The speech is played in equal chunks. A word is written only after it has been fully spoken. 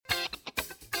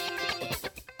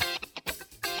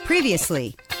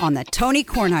Previously on the Tony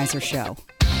Kornheiser Show.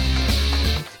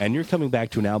 And you're coming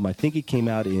back to an album, I think it came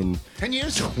out in 10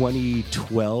 years ago.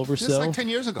 2012 or so. Just like 10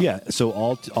 years ago. Yeah, so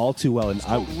all too well. And It's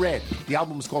called Red. The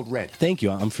album was called Red. Thank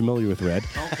you. I'm familiar with Red.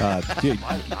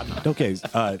 Okay.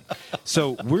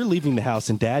 So we're leaving the house,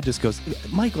 and Dad just goes,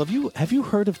 Michael, have you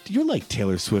heard of, you're like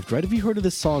Taylor Swift, right? Have you heard of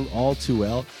this song All Too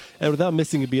Well? And without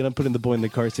missing a beat, I'm putting the boy in the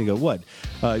car saying, go, what?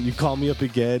 You call me up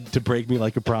again to break me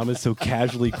like a promise, so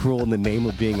casually cruel in the name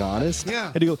of being honest?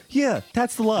 Yeah. And he go, yeah,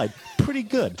 that's the line. Pretty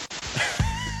good.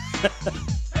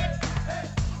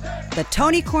 The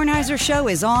Tony Kornheiser Show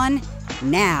is on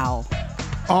now.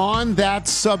 On that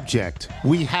subject,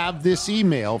 we have this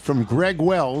email from Greg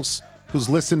Wells, who's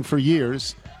listened for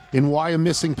years, in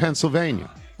Wyomissing, Pennsylvania.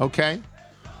 Okay?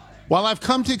 While I've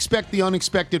come to expect the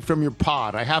unexpected from your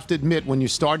pod, I have to admit, when you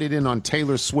started in on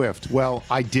Taylor Swift, well,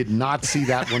 I did not see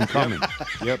that one coming.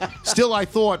 Still, I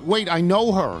thought, wait, I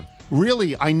know her.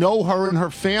 Really, I know her and her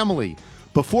family.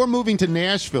 Before moving to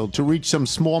Nashville to reach some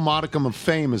small modicum of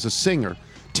fame as a singer,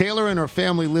 Taylor and her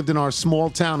family lived in our small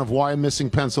town of Wyomissing,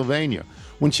 Pennsylvania.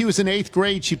 When she was in 8th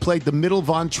grade, she played the Middle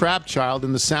Von Trapp child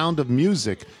in The Sound of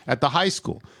Music at the high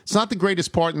school. It's not the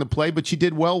greatest part in the play, but she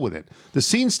did well with it. The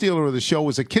scene stealer of the show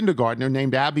was a kindergartner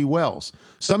named Abby Wells.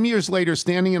 Some years later,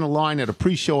 standing in a line at a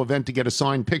pre-show event to get a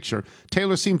signed picture,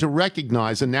 Taylor seemed to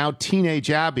recognize a now teenage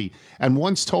Abby and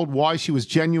once told why she was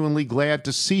genuinely glad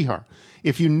to see her.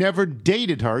 If you never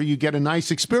dated her, you get a nice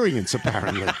experience,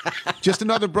 apparently. Just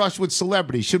another brush with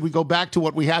celebrity. Should we go back to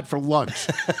what we had for lunch?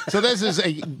 So this is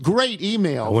a great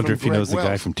email. I wonder if he Greg knows Wells. the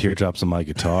guy from Teardrops on My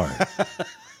Guitar.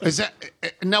 Is that,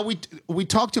 now, we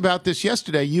talked about this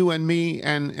yesterday, you and me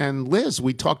and Liz.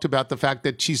 We talked about the fact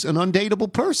that she's an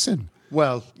undateable person.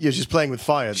 Well, you're just playing with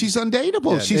fire. She's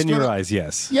undateable. Yeah, She's In your eyes,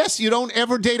 yes. Yes, you don't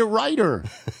ever date a writer.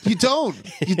 You don't.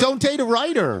 You don't date a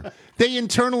writer. They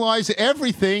internalize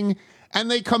everything, and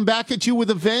they come back at you with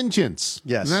a vengeance.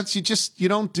 Yes. And you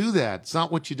don't do that. It's not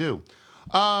what you do.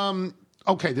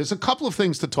 Okay, there's a couple of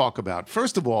things to talk about.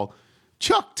 First of all,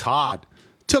 Chuck Todd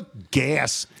took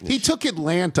gas. He took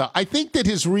Atlanta. I think that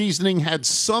his reasoning had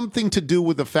something to do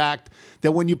with the fact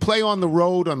that when you play on the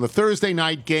road on the Thursday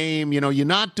night game, you're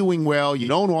not doing well, you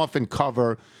don't often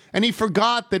cover, and he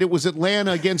forgot that it was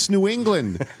Atlanta against New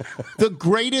England. The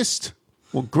greatest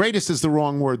is the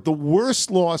wrong word, the worst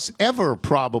loss ever,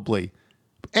 probably.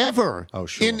 Ever. Oh,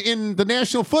 sure. In the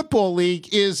National Football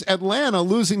League is Atlanta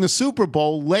losing the Super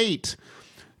Bowl late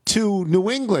to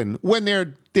New England when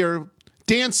their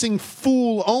dancing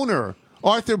fool owner,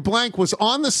 Arthur Blank, was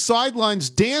on the sidelines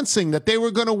dancing that they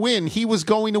were going to win. He was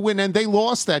going to win, and they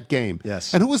lost that game.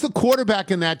 Yes. And who was the quarterback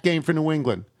in that game for New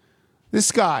England?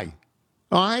 This guy.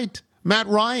 All right? Matt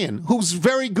Ryan, who's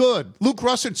very good. Luke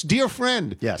Russert's dear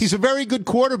friend. Yes. He's a very good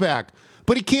quarterback,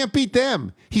 but he can't beat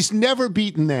them. He's never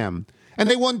beaten them. And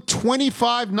they won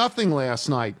 25-0 last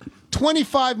night.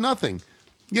 25-0.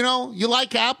 You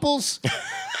like apples?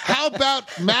 How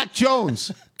about Mac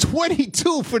Jones?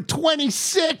 22 for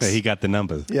 26. He got the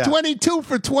number. Yeah. 22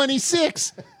 for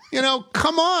 26.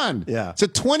 Come on. Yeah. It's a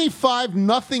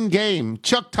 25-0 game.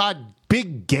 Chuck Todd,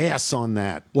 big gas on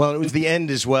that. Well, it was the end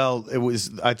as well. It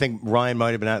was, I think Ryan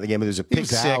might have been out of the game. There was a pick was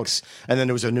six, out. and then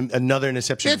there was another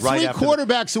interception They had right three after.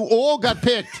 quarterbacks who all got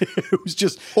picked. It was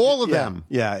just All of yeah, them.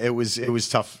 Yeah, it was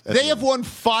tough. They have won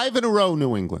 5 in a row,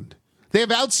 New England. They have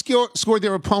outscored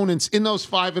their opponents in those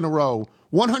 5 in a row,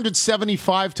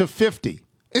 175-50.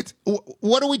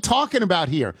 What are we talking about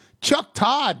here? Chuck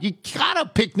Todd, you got to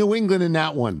pick New England in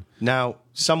that one. Now,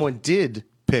 someone did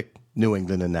pick New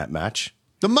England in that match.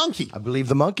 The monkey. I believe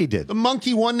the monkey did. The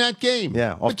monkey won that game.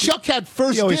 Yeah. But Chuck had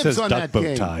first He always dibs says on duck that bow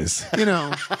game. ties.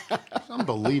 It's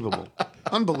unbelievable.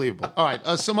 Unbelievable. All right,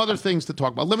 some other things to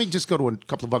talk about. Let me just go to a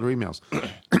couple of other emails.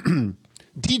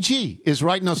 DG is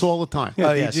writing us all the time.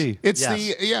 Yeah, yes. DG.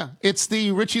 It's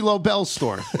the Richie Lobel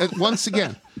store. Once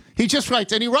again, he just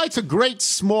writes, and he writes a great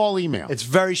small email. It's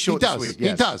very short He and does. sweet. He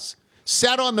Yes. does.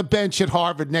 Sat on the bench at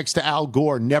Harvard next to Al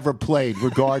Gore, never played.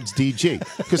 Regards, DG.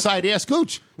 Because I'd ask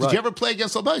Gooch, did you ever play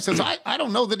against Lobel? He says, I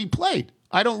don't know that he played.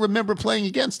 I don't remember playing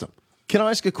against him. Can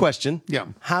I ask a question? Yeah.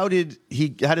 How did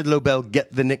Lobel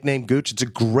get the nickname Gooch? It's a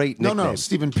great nickname. No,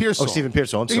 Stephen Pearsall. Oh, Stephen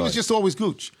Pearsall. I'm He sorry. was just always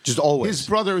Gooch. Just always.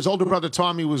 His older brother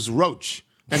Tommy was Roach,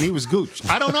 and he was Gooch.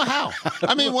 I don't know how.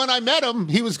 I mean, when I met him,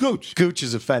 he was Gooch. Gooch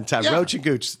is a fantastic. Yeah. Roach and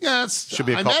Gooch. Yeah, should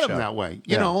be a I cop met him show. that way,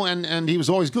 Yeah. and he was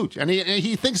always Gooch, and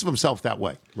he thinks of himself that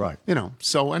way, Right.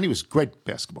 So, and he was a great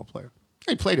basketball player.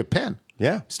 He played at Penn.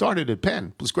 Yeah. Started at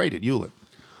Penn. Was great at Hewlett.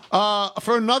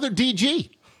 For another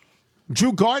DG,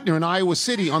 Drew Gardner in Iowa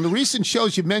City. On the recent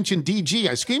shows you mentioned DG.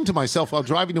 I screamed to myself while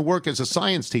driving to work as a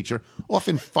science teacher,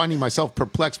 often finding myself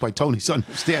perplexed by Tony's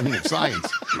understanding of science.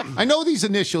 I know these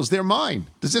initials, they're mine.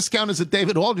 Does this count as a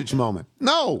David Aldrich moment?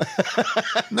 No.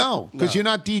 No, because you're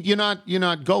not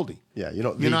Goldie. Yeah, you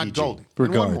don't. You're not DG. Goldie. And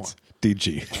one more. Regards,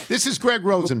 DG. This is Greg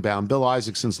Rosenbaum, Bill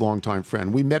Isaacson's longtime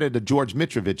friend. We met at a George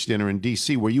Mitrovich dinner in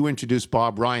D.C. where you introduced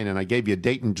Bob Ryan and I gave you a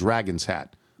Dayton Dragons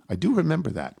hat. I do remember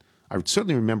that. I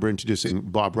certainly remember introducing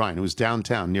Bob Ryan. It was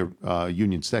downtown near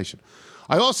Union Station.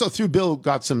 I also, through Bill,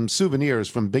 got some souvenirs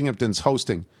from Binghamton's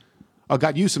hosting. I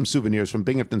got you some souvenirs from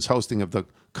Binghamton's hosting of the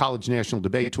College National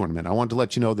Debate Tournament. I wanted to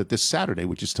let you know that this Saturday,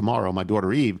 which is tomorrow, my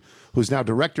daughter Eve, who's now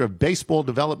Director of Baseball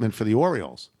Development for the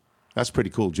Orioles, that's a pretty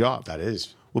cool job. That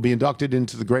is. Will be inducted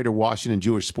into the Greater Washington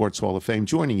Jewish Sports Hall of Fame,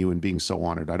 joining you in being so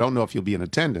honored. I don't know if you'll be in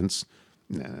attendance.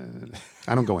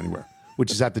 I don't go anywhere,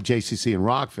 which is at the JCC in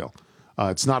Rockville.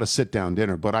 It's not a sit-down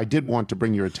dinner, but I did want to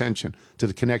bring your attention to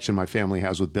the connection my family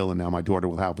has with Bill and now my daughter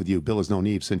will have with you. Bill has known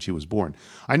Eve since she was born.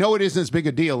 I know it isn't as big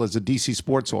a deal as the DC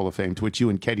Sports Hall of Fame, to which you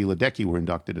and Katie Ledecky were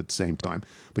inducted at the same time.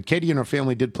 But Katie and her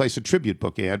family did place a tribute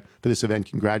book ad for this event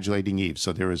congratulating Eve,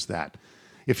 so there is that.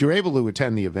 If you're able to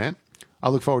attend the event, I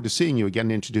look forward to seeing you again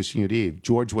and introducing you to Eve.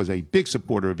 George was a big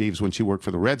supporter of Eve's when she worked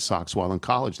for the Red Sox while in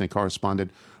college, and they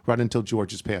corresponded right until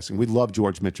George's passing. We love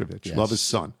George Mitrovich, Yes. love his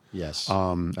son. Yes,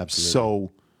 absolutely.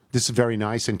 So this is very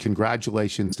nice, and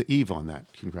congratulations to Eve on that.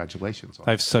 Congratulations.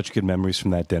 I have such good memories from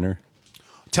that dinner.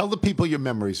 Tell the people your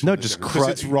memories. From No, the just dinner, 'cause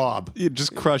it's Rob.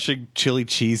 Just crushing chili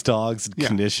cheese dogs and Yeah.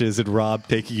 knishes and Rob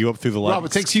taking you up through the line.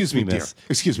 Robert, excuse me, dear. miss.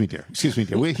 Excuse me, dear. Excuse me,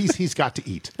 dear. He's got to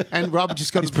eat, and Robert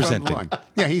just got to the front of the line.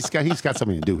 Yeah, he's got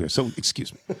something to do here. So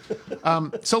excuse me.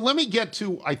 So let me get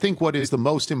to I think what is the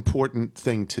most important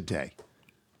thing today.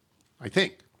 I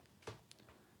think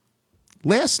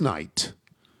last night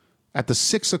at the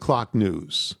 6 o'clock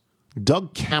news,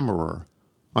 Doug Kammerer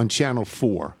on Channel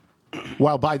 4.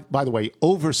 While, by the way,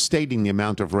 overstating the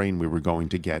amount of rain we were going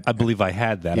to get. I believe I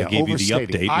had that. I gave you the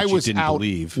overstating. update, I which was you didn't out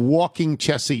believe. walking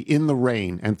Chessie in the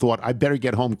rain and thought, I better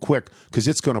get home quick because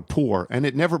it's going to pour. And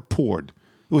it never poured.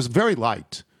 It was very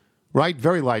light, right?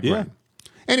 Very light Yeah. rain.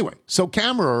 Anyway, so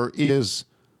Kammerer is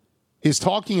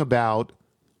talking about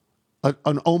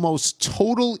an almost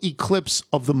total eclipse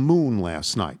of the moon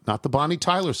last night. Not the Bonnie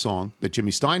Tyler song that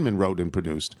Jimmy Steinman wrote and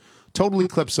produced. Total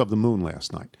eclipse of the moon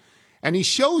last night. And he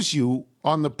shows you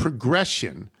on the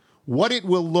progression what it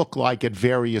will look like at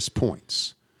various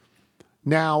points.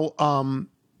 Now,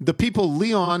 the people,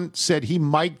 Leon said he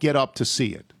might get up to see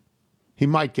it. He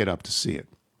might get up to see it.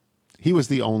 He was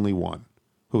the only one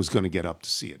who was going to get up to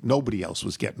see it. Nobody else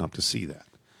was getting up to see that.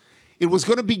 It was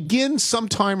going to begin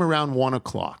sometime around 1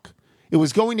 o'clock. It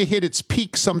was going to hit its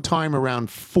peak sometime around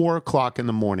 4 o'clock in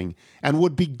the morning and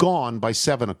would be gone by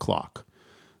 7 o'clock.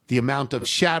 The amount of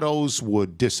shadows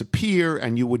would disappear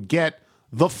and you would get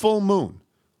the full moon.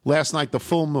 Last night, the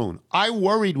full moon. I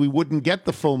worried we wouldn't get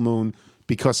the full moon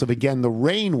because of, again, the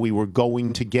rain we were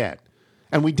going to get.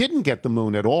 And we didn't get the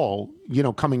moon at all,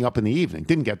 coming up in the evening.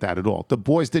 Didn't get that at all. The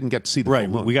boys didn't get to see the Right.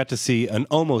 full moon. We got to see an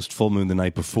almost full moon the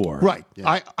night before. Right.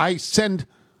 Yeah. I send...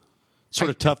 Sort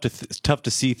of tough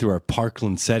to see through our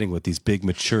parkland setting with these big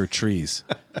mature trees.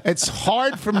 It's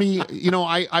hard for me.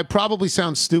 I probably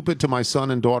sound stupid to my son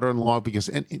and daughter-in-law because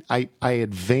I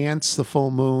advance the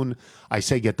full moon. I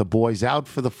say get the boys out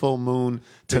for the full moon.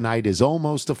 Tonight is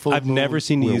almost a full moon. I've never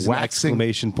seen you We're use an waxing.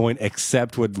 exclamation point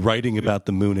except with writing about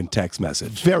the moon in text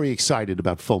message. Very excited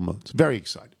about full moons. Very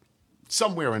excited.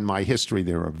 Somewhere in my history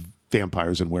there are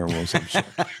vampires and werewolves, I'm sure.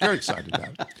 Very excited about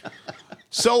it.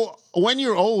 So when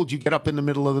you're old, you get up in the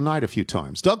middle of the night a few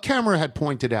times. Doug Kammerer had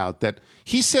pointed out that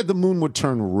he said the moon would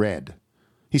turn red.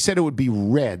 He said it would be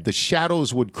red. The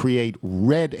shadows would create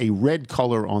a red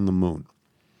color on the moon.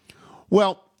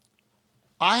 Well,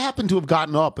 I happened to have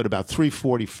gotten up at about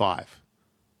 3:45,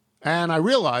 and I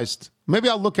realized maybe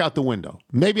I'll look out the window.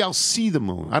 Maybe I'll see the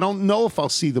moon. I don't know if I'll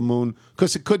see the moon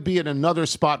because it could be in another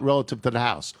spot relative to the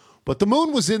house. But the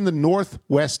moon was in the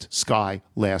northwest sky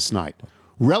last night.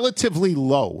 Relatively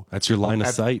low. That's your line of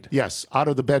sight. Yes, out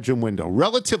of the bedroom window.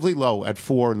 Relatively low at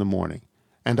 4 in the morning.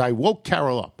 And I woke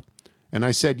Carol up. And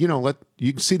I said, you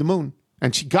can see the moon.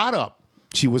 And she got up.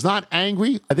 She was not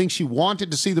angry. I think she wanted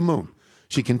to see the moon.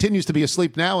 She continues to be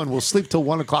asleep now and will sleep till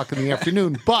 1 o'clock in the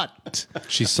afternoon. But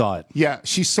She saw it. yeah,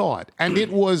 she saw it. And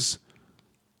it was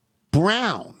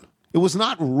brown. It was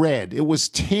not red. It was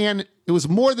tan. It was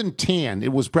more than tan.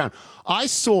 It was brown. I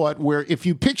saw it where if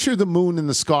you picture the moon in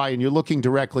the sky and you're looking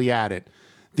directly at it,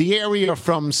 the area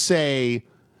from, say,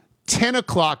 10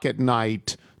 o'clock at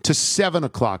night to 7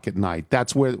 o'clock at night,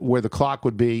 that's where the clock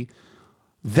would be,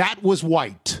 that was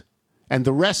white. and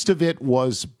the rest of it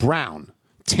was brown,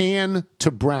 tan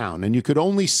to brown. And you could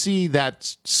only see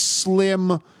that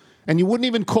slim, and you wouldn't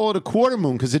even call it a quarter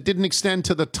moon because it didn't extend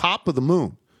to the top of the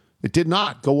moon. It did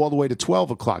not go all the way to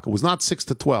 12 o'clock. It was not 6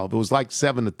 to 12. It was like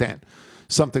 7 to 10,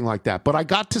 something like that. But I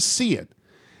got to see it.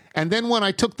 And then when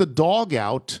I took the dog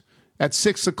out at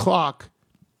 6 o'clock,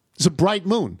 it was a bright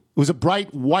moon. It was a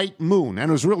bright white moon, and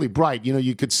it was really bright. You know,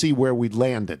 you could see where we'd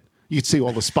landed. You'd see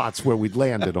all the spots where we'd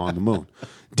landed on the moon.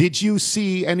 Did you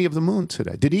see any of the moon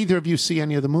today? Did either of you see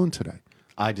any of the moon today?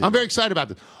 I did. I'm very excited about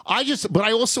this. But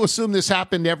I also assume this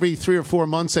happened every 3 or 4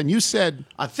 months, and you said...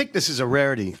 I think this is a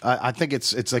rarity. I think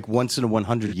it's like once in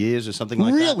 100 years or something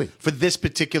like that. Really? For this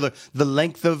particular, the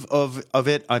length of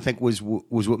it, I think was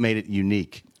what made it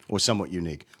unique. Or somewhat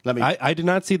unique. I did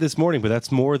not see this morning, but that's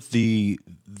more the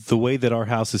way that our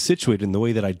house is situated and the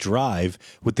way that I drive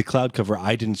with the cloud cover.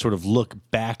 I didn't sort of look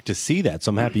back to see that, so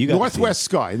I'm happy you got northwest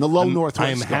sky in the low northwest.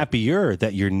 I am sky. happier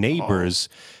that your neighbors,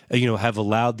 have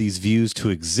allowed these views to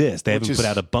exist. They haven't put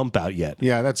out a bump out yet.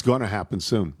 Yeah, that's going to happen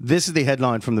soon. This is the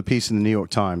headline from the piece in the New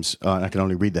York Times. I can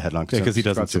only read the headline because he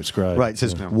doesn't subscribe. Right. It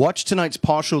says, watch tonight's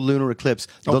partial lunar eclipse.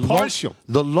 Partial.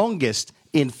 The longest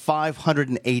in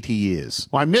 580 years.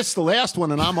 Well, I missed the last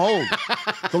one, and I'm old.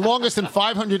 The longest in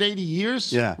 580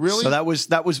 years? Yeah. Really? So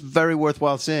that was very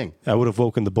worthwhile seeing. I would have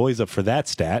woken the boys up for that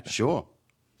stat. Sure.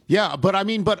 Yeah, but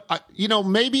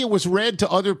maybe it was red to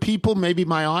other people. Maybe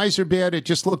my eyes are bad. It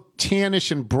just looked tannish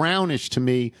and brownish to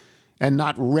me and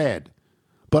not red.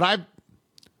 But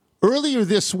earlier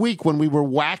this week when we were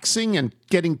waxing and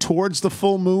getting towards the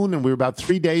full moon, and we were about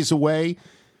 3 days away,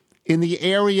 in the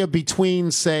area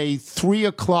between, say, 3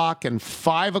 o'clock and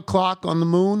 5 o'clock on the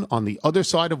moon, on the other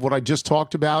side of what I just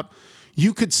talked about,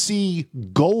 you could see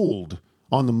gold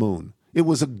on the moon. It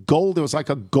was like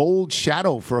a gold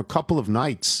shadow for a couple of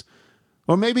nights.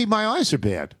 Or maybe my eyes are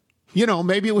bad.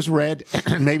 Maybe it was red,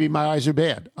 and maybe my eyes are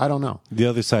bad. I don't know. The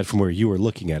other side from where you were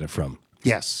looking at it from.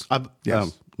 Yes.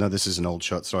 Yes. No, this is an old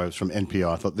shot. Sorry, it was from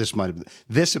NPR. I thought this might have been.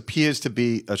 This appears to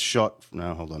be a shot.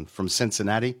 No, hold on. From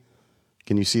Cincinnati.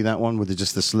 Can you see that one with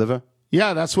just the sliver?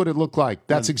 Yeah, that's what it looked like.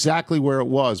 That's exactly where it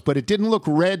was. But it didn't look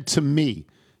red to me.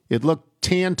 It looked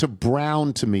tan to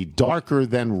brown to me, darker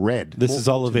than red. This is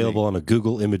all available on a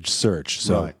Google image search.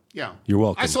 So Right. Yeah. You're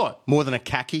welcome. I saw it. More than a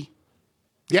khaki?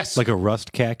 Yes. Like a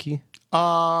rust khaki?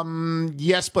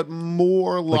 Yes, but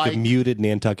more Like a muted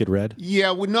Nantucket red?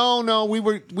 Yeah, no. We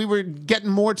were getting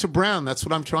more to brown. That's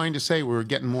what I'm trying to say. We were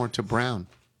getting more to brown.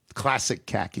 Classic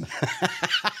khaki.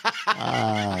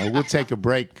 We'll take a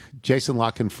break. Jason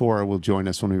Lockenfora will join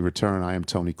us when we return. I am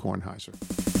Tony Kornheiser.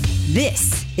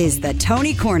 This is the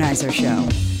Tony Kornheiser Show.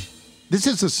 This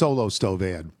is a Solo Stove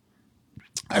ad.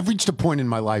 I've reached a point in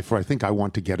my life where I think I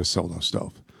want to get a Solo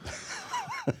Stove.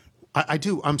 I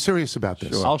do. I'm serious about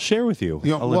this. Sure. I'll share with you.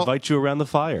 I'll invite you around the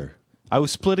fire. I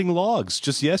was splitting logs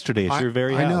just yesterday at your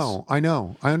very house. I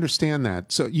know. I understand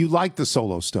that. So you like the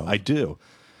Solo Stove? I do.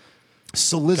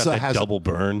 Saliza has double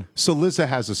burn. Saliza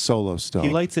has a Solo Stove. He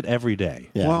lights it every day.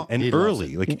 Yeah. Well, and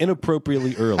early, like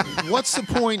inappropriately early. What's the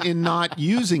point in not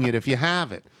using it if you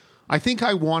have it? I think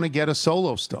I want to get a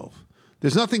Solo Stove.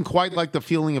 There's nothing quite like the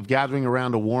feeling of gathering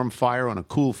around a warm fire on a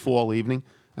cool fall evening,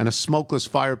 and a smokeless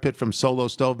fire pit from Solo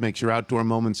Stove makes your outdoor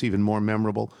moments even more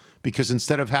memorable because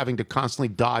instead of having to constantly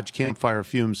dodge campfire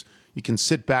fumes, you can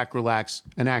sit back, relax,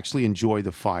 and actually enjoy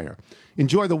the fire.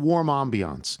 Enjoy the warm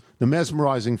ambiance, the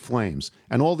mesmerizing flames,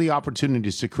 and all the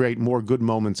opportunities to create more good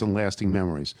moments and lasting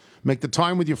memories. Make the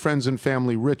time with your friends and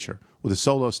family richer with a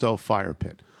Solo Stove fire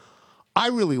pit. I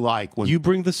really like when... You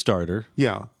bring the starter.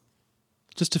 Yeah.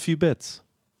 Just a few bits.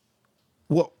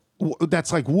 Well,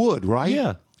 that's like wood, right?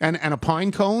 Yeah. And a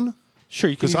pine cone? Sure,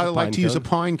 you can use Because I a like pine to use a cone.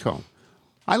 pine cone.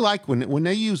 I like when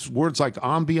they use words like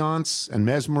ambiance and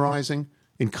mesmerizing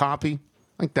in copy.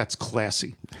 I think that's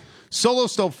classy. Solo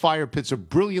Stove fire pits are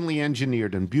brilliantly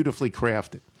engineered and beautifully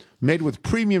crafted. Made with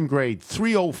premium grade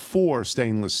 304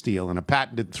 stainless steel and a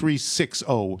patented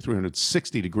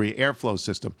 360-degree airflow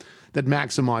system that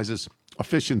maximizes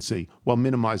efficiency while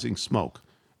minimizing smoke.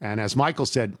 And as Michael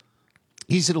said,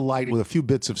 easy to light with a few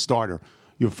bits of starter.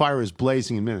 Your fire is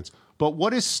blazing in minutes. But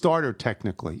what is starter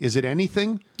technically? Is it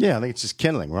anything? Yeah, I think it's just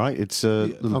kindling, right? It's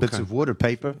little bits of wood or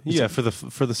paper. Yeah, for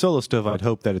the Solo Stove, I'd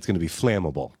hope that it's going to be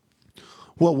flammable.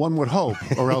 Well, one would hope,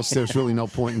 or else there's really no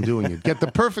point in doing it. Get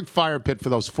the perfect fire pit for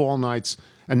those fall nights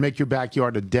and make your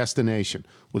backyard a destination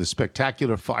with a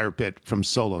spectacular fire pit from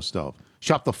Solo Stove.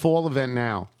 Shop the fall event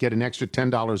now. Get an extra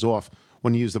 $10 off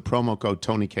when you use the promo code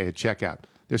TonyK at checkout.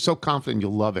 They're so confident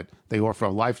you'll love it. They offer a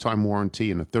lifetime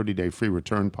warranty and a 30-day free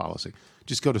return policy.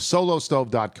 Just go to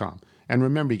solostove.com. And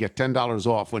remember, you get $10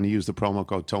 off when you use the promo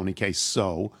code TonyK,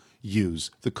 so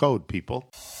use the code, people.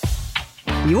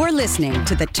 You're listening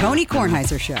to The Tony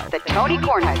Kornheiser Show. The Tony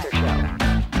Kornheiser Show.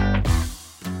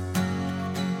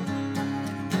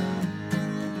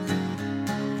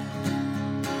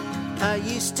 I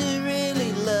used to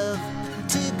really love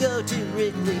to go to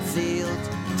Wrigley Field,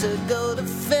 to go to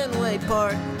Fenway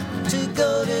Park, to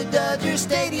go to Dodger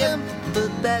Stadium, but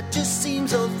that just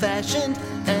seems old-fashioned,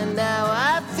 and now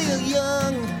I feel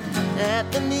young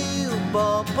at the new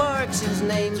ballparks whose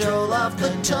names roll off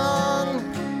the tongue.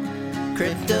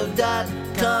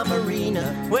 Crypto.com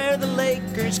Arena, where the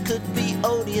Lakers could be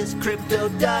odious.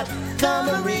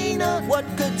 Crypto.com Arena, what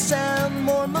could sound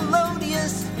more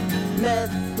melodious?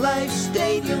 MetLife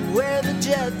Stadium, where the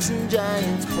Jets and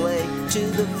Giants play. To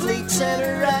the Fleet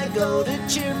Center I go to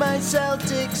cheer my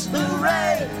Celtics,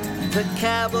 hooray! The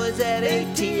Cowboys at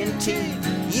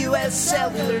AT&T, U.S.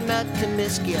 Cellular, not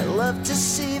Comiskey. I love to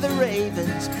see the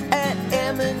Ravens at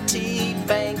M&T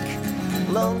Bank.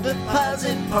 Lone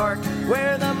Deposit Park,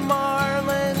 where the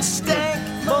Marlins stank.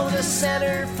 Moda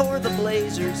Center for the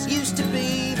Blazers, used to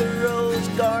be the Rose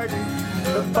Garden.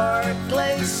 The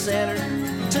Barclays Center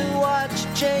to watch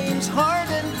James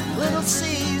Harden. Little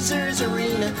Caesars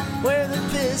Arena, where the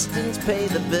Pistons pay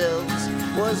the bills,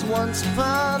 was once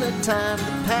upon a time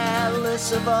the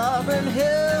Palace of Auburn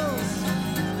Hills.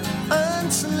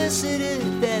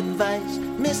 Unsolicited advice,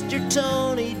 Mr.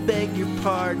 Tony, beg your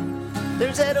pardon.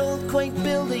 There's that old quaint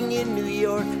building in New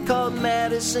York called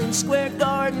Madison Square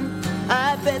Garden.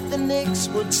 I bet the Knicks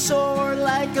would soar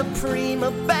like a prima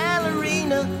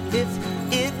ballerina if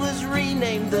it was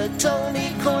renamed the Tony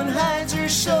Kornheiser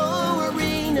Show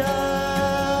Arena.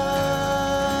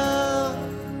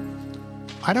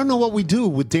 I don't know what we do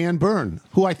with Dan Byrne,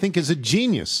 who I think is a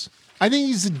genius. I think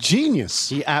he's a genius.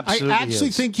 He absolutely I actually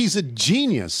is. think he's a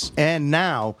genius. And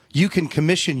now you can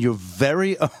commission your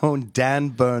very own Dan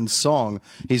Byrne song.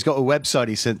 He's got a website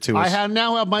he sent to us.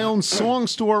 Now have my own song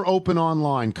store open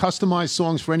online. Customized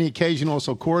songs for any occasion,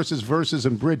 also choruses, verses,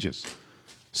 and bridges.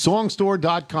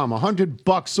 Songstore.com,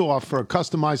 $100 off for a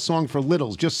customized song for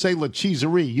littles. Just say La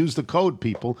Cheeserie. Use the code,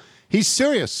 people. He's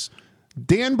serious.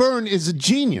 Dan Byrne is a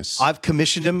genius. I've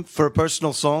commissioned him for a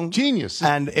personal song. Genius.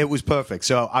 And it was perfect.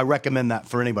 So I recommend that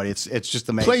for anybody. It's just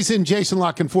amazing. Plays in Jason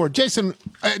Lockenford. Jason,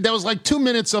 that was like 2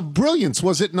 minutes of brilliance,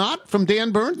 was it not, from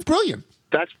Dan Byrne? Brilliant.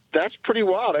 That's pretty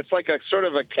wild. It's like a sort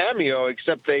of a cameo,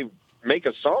 except they make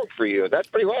a song for you. That's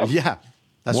pretty wild. Yeah.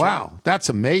 That's wow. right. That's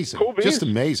amazing. Cool beans. Just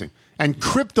amazing. And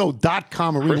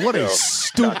Crypto.com Arena. What a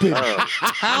stupid,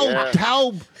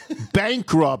 how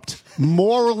bankrupt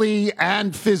morally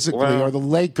and physically are the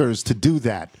Lakers to do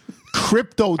that?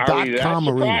 Crypto.com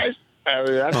Arena.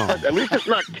 At least it's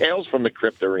not Tales from the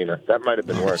Crypt Arena. That might have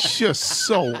been worse. It's just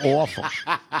so awful.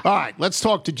 All right, let's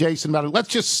talk to Jason about it. Let's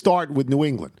just start with New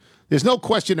England. There's no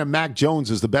question that Mac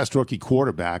Jones is the best rookie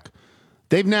quarterback.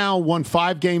 They've now won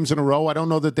 5 games in a row. I don't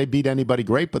know that they beat anybody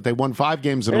great, but they won 5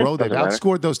 games in a row. They've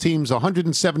outscored those teams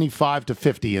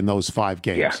 175-50 in those 5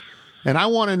 games. Yeah. And I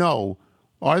want to know,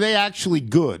 are they actually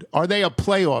good? Are they a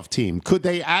playoff team? Could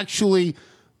they actually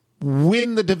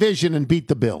win the division and beat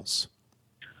the Bills?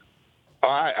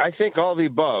 I think all the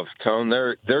above, Tone.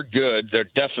 They're good. They're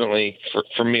definitely,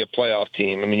 for me, a playoff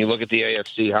team. I mean, you look at the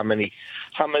AFC, how many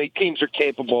teams are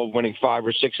capable of winning 5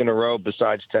 or 6 in a row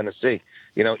besides Tennessee?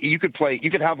 You know, you could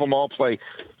have them all play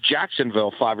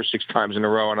Jacksonville 5 or 6 times in a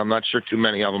row, and I'm not sure too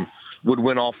many of them would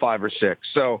win all 5 or 6.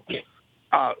 So,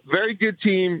 very good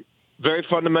team, very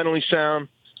fundamentally sound.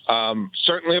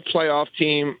 Certainly a playoff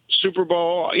team. Super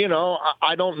Bowl, you know,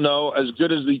 I don't know. As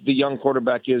good as the young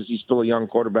quarterback is, he's still a young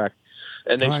quarterback,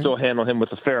 and they still handle him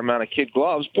with a fair amount of kid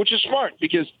gloves, which is smart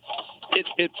because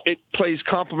it plays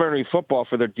complementary football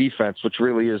for their defense, which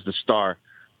really is the star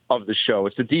of the show.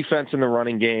 It's the defense in the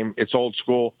running game. It's old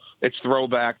school. It's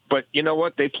throwback. But you know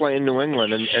what? They play in New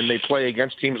England, and they play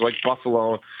against teams like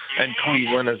Buffalo and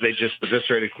Cleveland, as they just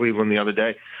eviscerated Cleveland the other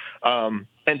day, and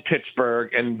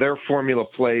Pittsburgh. And their formula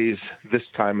plays this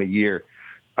time of year,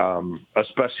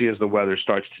 especially as the weather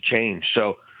starts to change.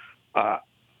 So,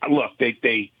 look,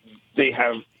 they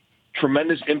have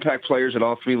tremendous impact players at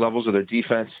all 3 levels of their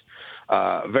defense,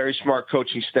 very smart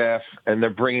coaching staff, and they're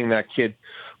bringing that kid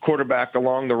quarterback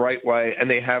along the right way. And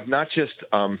they have not just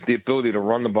the ability to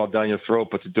run the ball down your throat,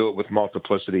 but to do it with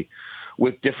multiplicity,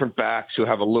 with different backs who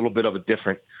have a little bit of a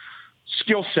different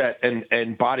skill set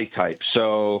and body type.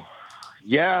 So,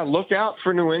 yeah, look out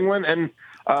for New England. And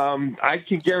I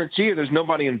can guarantee you there's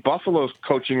nobody in Buffalo's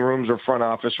coaching rooms or front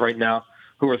office right now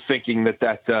who are thinking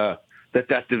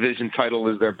that division title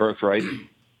is their birthright.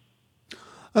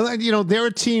 They're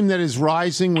a team that is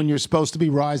rising when you're supposed to be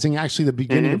rising. Actually, the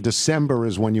beginning of December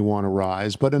is when you want to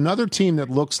rise. But another team that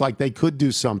looks like they could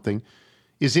do something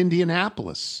is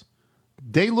Indianapolis.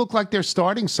 They look like they're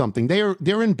starting something.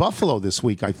 They're in Buffalo this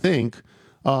week, I think.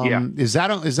 Is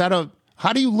that a?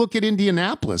 How do you look at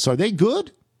Indianapolis? Are they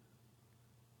good?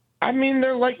 I mean,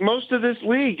 they're like most of this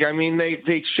league. I mean,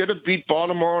 they should have beat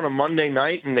Baltimore on a Monday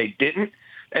night, and they didn't.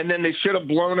 And then they should have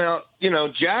blown out,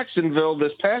 Jacksonville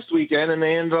this past weekend, and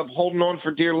they ended up holding on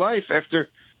for dear life after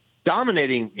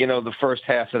dominating, the first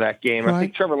half of that game. Right. I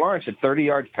think Trevor Lawrence had 30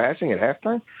 yards passing at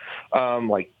halftime,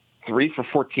 like 3 for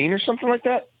 14 or something like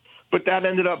that. But that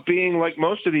ended up being, like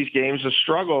most of these games, a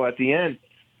struggle at the end.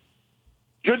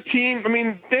 Good team. I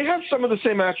mean, they have some of the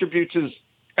same attributes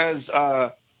as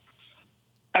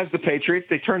the Patriots.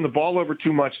 They turn the ball over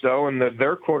too much, though, and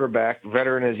their quarterback,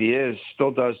 veteran as he is,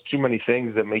 still does too many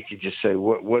things that make you just say,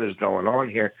 what is going on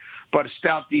here? But a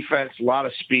stout defense, a lot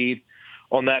of speed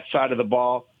on that side of the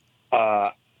ball.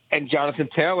 And Jonathan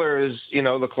Taylor is,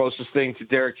 the closest thing to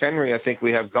Derrick Henry I think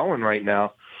we have going right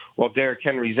now while Derrick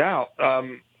Henry's out.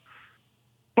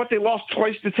 But they lost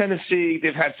twice to Tennessee.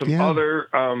 They've had some other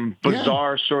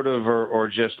bizarre sort of or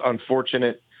just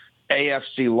unfortunate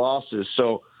AFC losses.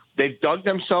 So they've dug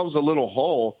themselves a little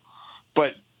hole.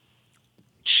 But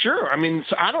sure, I mean,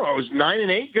 I don't know. Is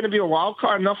 9-8 going to be a wild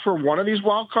card enough for one of these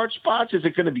wild card spots? Is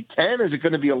it going to be 10? Is it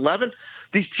going to be 11?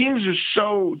 These teams are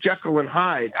so Jekyll and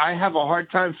Hyde. I have a hard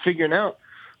time figuring out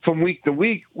from week to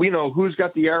week, who's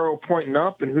got the arrow pointing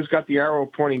up and who's got the arrow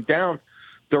pointing down.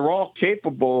 They're all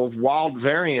capable of wild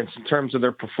variance in terms of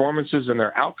their performances and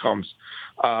their outcomes.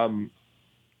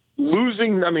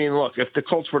 Losing, I mean, look, if the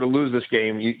Colts were to lose this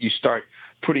game, you start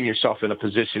putting yourself in a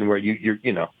position where you're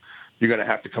going to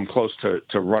have to come close to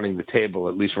running the table,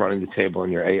 at least running the table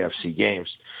in your AFC games.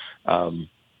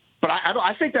 But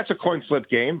I think that's a coin flip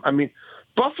game. I mean,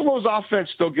 Buffalo's offense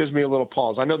still gives me a little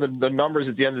pause. I know the numbers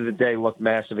at the end of the day look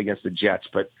massive against the Jets,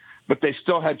 but they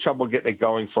still had trouble getting it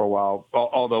going for a while,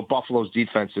 although Buffalo's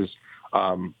defense is,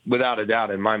 without a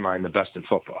doubt, in my mind, the best in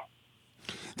football.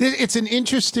 It's an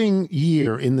interesting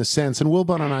year in the sense, and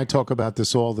Wilbon and I talk about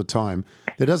this all the time,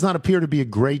 there does not appear to be a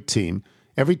great team.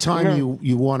 Every time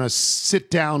you want to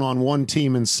sit down on one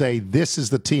team and say, this is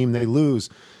the team, they lose.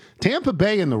 Tampa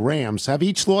Bay and the Rams have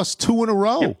each lost 2 in a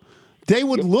row. Yep. They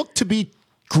would look to be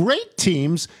great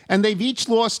teams, and they've each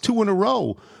lost 2 in a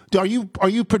row. Are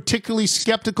you particularly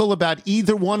skeptical about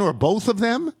either one or both of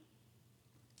them?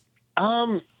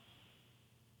 I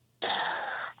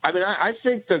mean, I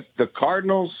think that the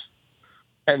Cardinals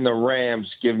and the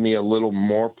Rams give me a little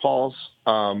more pause.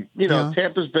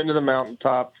 Tampa's been to the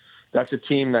mountaintop. That's a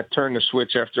team that turned the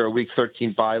switch after a Week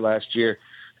 13 bye last year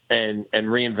and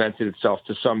reinvented itself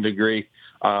to some degree.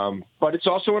 But it's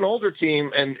also an older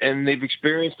team, and they've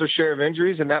experienced their share of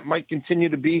injuries, and that might continue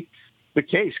to be the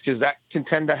case because that can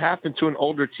tend to happen to an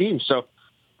older team. So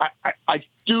I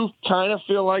do kind of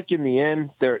feel like in the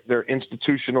end, their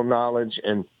institutional knowledge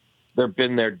and their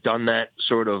been there, done that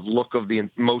sort of look of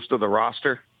most of the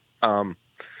roster will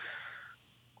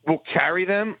carry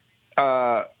them.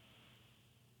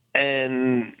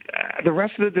 And the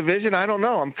rest of the division, I don't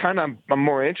know. I'm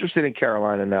more interested in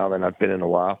Carolina now than I've been in a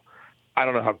while. I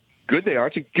don't know how good they are.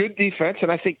 It's a good defense, and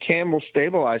I think Cam will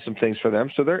stabilize some things for them,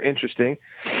 so they're interesting.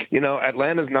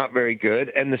 Atlanta's not very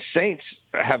good, and the Saints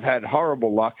have had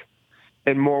horrible luck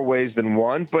in more ways than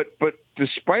one. But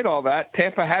despite all that,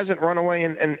 Tampa hasn't run away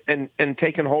and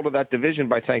taken hold of that division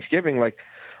by Thanksgiving like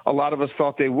a lot of us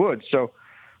thought they would. So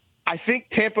I think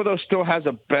Tampa, though, still has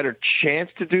a better chance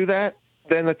to do that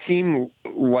than a team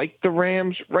like the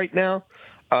Rams right now.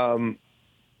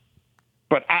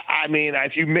 But, I mean,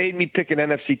 if you made me pick an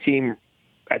NFC team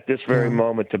at this very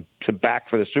moment to back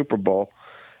for the Super Bowl,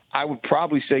 I would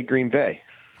probably say Green Bay.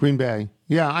 Green Bay.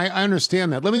 Yeah, I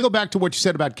understand that. Let me go back to what you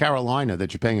said about Carolina,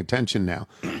 that you're paying attention now.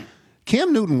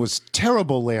 Cam Newton was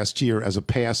terrible last year as a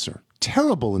passer.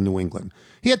 Terrible in New England.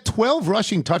 He had 12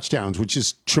 rushing touchdowns, which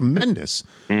is tremendous.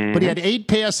 Mm-hmm. But he had 8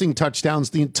 passing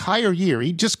touchdowns the entire year.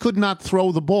 He just could not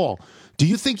throw the ball. Do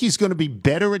you think he's going to be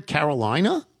better at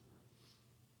Carolina?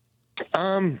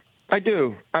 I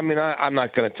do. I mean, I'm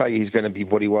not going to tell you he's going to be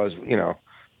what he was,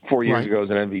 4 years ago as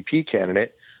an MVP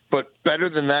candidate. But better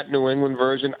than that New England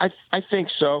version, I think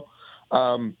so.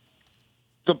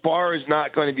 The bar is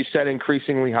not going to be set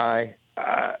increasingly high.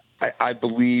 I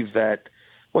believe that.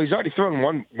 Well, he's already thrown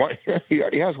one. He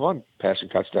already has one passing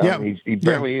touchdown. Yeah. He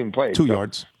barely even played. 2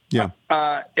 yards. Yeah.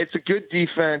 It's a good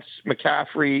defense.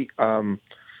 McCaffrey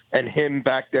and him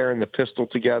back there in the pistol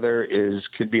together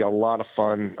could be a lot of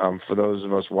fun for those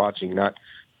of us watching, not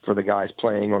for the guys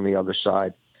playing on the other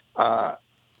side.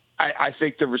 I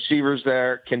think the receivers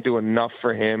there can do enough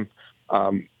for him.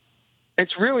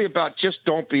 It's really about just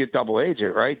don't be a double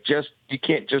agent, right? You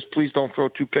can't just please don't throw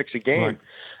 2 picks a game. Right.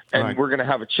 And Right. we're going to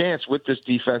have a chance with this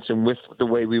defense and with the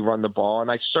way we run the ball.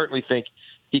 And I certainly think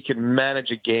he can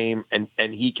manage a game and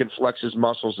he can flex his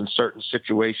muscles in certain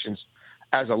situations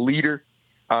as a leader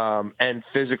and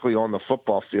physically on the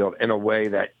football field in a way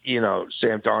that,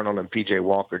 Sam Darnold and P.J.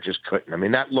 Walker just couldn't. I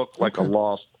mean, that looked like a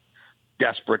lost,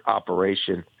 desperate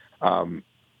operation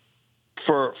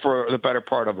for the better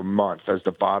part of a month as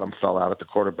the bottom fell out at the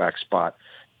quarterback spot.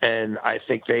 And I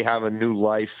think they have a new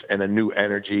life and a new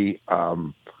energy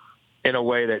in a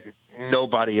way that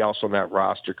nobody else on that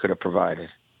roster could have provided.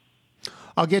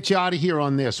 I'll get you out of here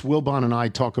on this. Wilbon and I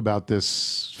talk about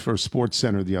this for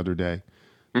SportsCenter the other day.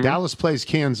 Mm-hmm. Dallas plays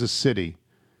Kansas City.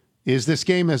 Is this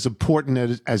game as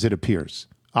important as it appears?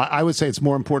 I would say it's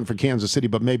more important for Kansas City,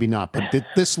 but maybe not. But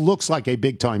this looks like a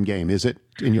big-time game. Is it,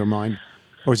 in your mind?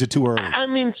 Or is it too early? I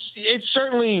mean, it's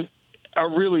certainly a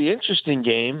really interesting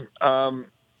game.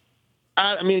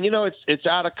 It's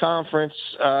out of conference.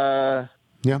 Yeah.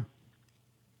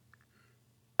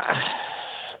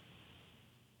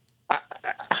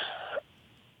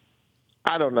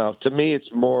 I don't know. To me, it's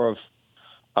more of,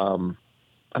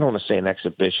 I don't want to say an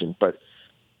exhibition, but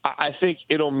I think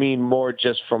it'll mean more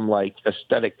just from like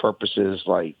aesthetic purposes,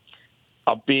 like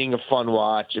being a fun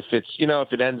watch. If it's,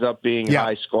 if it ends up being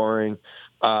high scoring,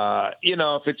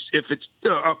 if it's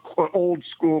an old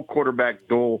school quarterback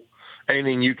duel,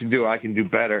 anything you can do, I can do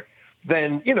better.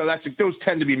 Then, those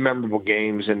tend to be memorable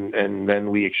games, and then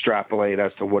we extrapolate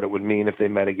as to what it would mean if they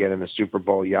met again in the Super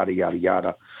Bowl, yada, yada,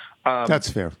 yada. That's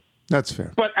fair.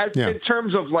 But in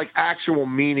terms of, like, actual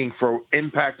meaning for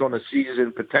impact on the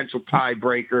season, potential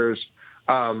tiebreakers,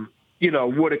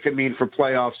 what it could mean for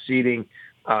playoff seeding,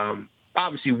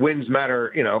 obviously wins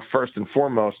matter, first and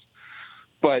foremost.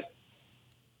 But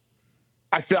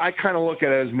I kind of look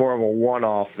at it as more of a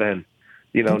one-off than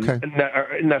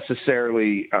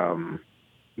necessarily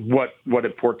what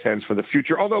it portends for the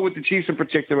future. Although with the Chiefs in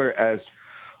particular, as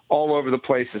all over the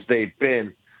place as they've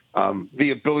been,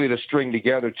 the ability to string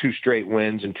together 2 straight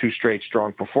wins and 2 straight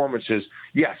strong performances,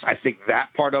 yes, I think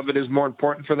that part of it is more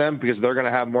important for them because they're going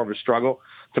to have more of a struggle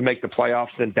to make the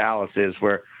playoffs than Dallas is,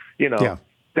 where,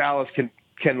 Dallas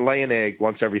can lay an egg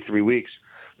once every 3 weeks.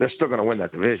 They're still going to win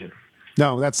that division.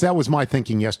 No, that was my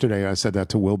thinking yesterday. I said that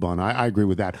to Wilbon. I agree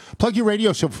with that. Plug your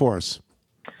radio show for us.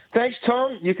 Thanks,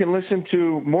 Tom. You can listen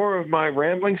to more of my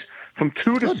ramblings from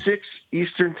 2 to 6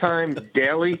 Eastern Time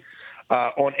daily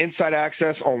on Inside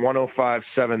Access on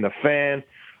 105.7 The Fan.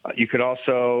 You could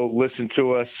also listen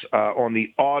to us on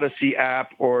the Odyssey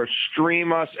app or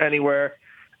stream us anywhere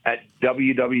at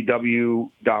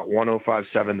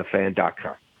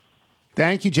www.1057thefan.com.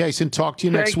 Thank you, Jason. Talk to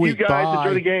you next week. Thank you, guys. Bye.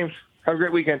 Enjoy the games. Have a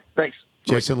great weekend. Thanks.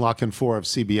 Jason Lockenfor of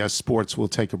CBS Sports will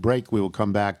take a break. We will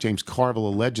come back. James Carville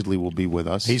allegedly will be with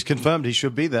us. He's confirmed he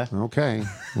should be there. Okay.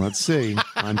 Let's see.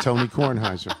 I'm Tony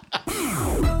Kornheiser.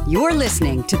 You're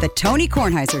listening to The Tony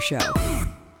Kornheiser Show.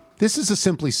 This is a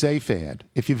Simply Safe ad.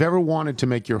 If you've ever wanted to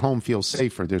make your home feel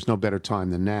safer, there's no better time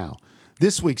than now.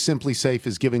 This week, Simply Safe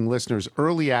is giving listeners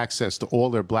early access to all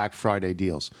their Black Friday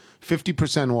deals.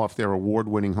 50% off their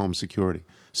award-winning home security.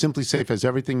 Simply Safe has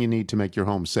everything you need to make your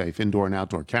home safe. Indoor and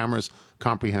outdoor cameras,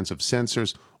 comprehensive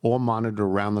sensors, all monitored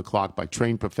around the clock by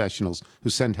trained professionals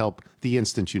who send help the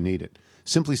instant you need it.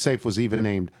 Simply Safe was even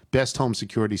named Best Home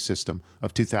Security System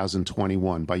of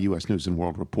 2021 by U.S. News &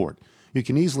 World Report. You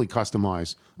can easily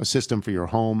customize a system for your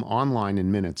home online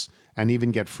in minutes and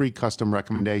even get free custom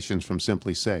recommendations from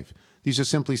Simply Safe. These are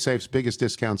Simply Safe's biggest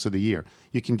discounts of the year.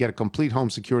 You can get a complete home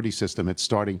security system at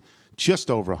starting just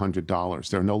over $100.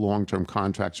 There are no long-term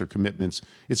contracts or commitments.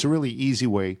 It's a really easy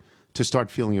way to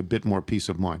start feeling a bit more peace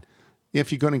of mind. If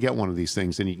you're going to get one of these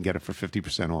things, then you can get it for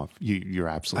 50% off. You're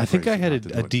absolutely. I think I crazy had not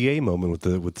to a do it. DA moment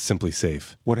with Simply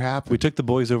Safe. What happened? We took the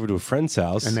boys over to a friend's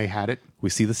house, And they had it? We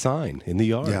see the sign in the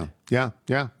yard. Yeah.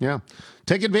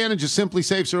 Take advantage of Simply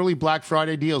Safe's early Black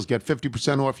Friday deals. Get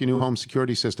 50% off your new home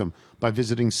security system by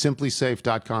visiting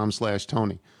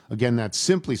simplysafe.com/Tony. Again, that's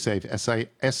SimpliSafe,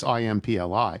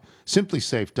 SIMPLI,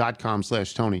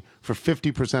 simplysafe.com/Tony for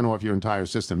 50% off your entire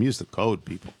system. Use the code,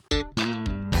 people.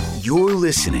 You're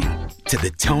listening to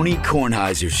The Tony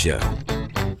Kornheiser Show.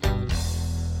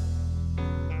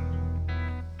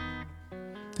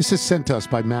 This is sent to us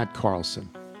by Matt Carlson.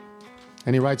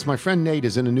 And he writes, my friend Nate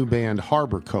is in a new band,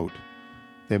 Harbor Coat.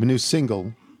 They have a new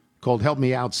single called Help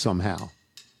Me Out Somehow.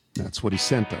 That's what he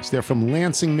sent us. They're from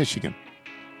Lansing, Michigan.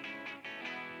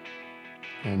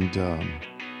 And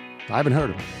I haven't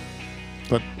heard of them.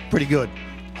 But Pretty good.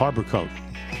 Harbor Coat.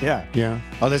 Yeah. Yeah.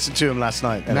 I listened to him last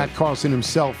night. Matt Carlson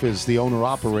himself is the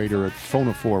owner-operator at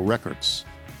Phonophore Records.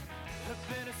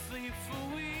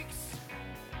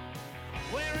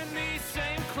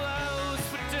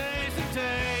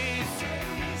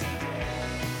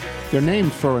 They're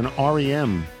named for an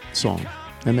REM song,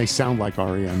 and they sound like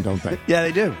REM, don't they? Yeah,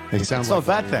 they do. They sound it's like not a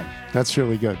bad REM. thing. That's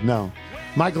really good. No.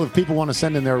 Michael, if people want to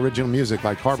send in their original music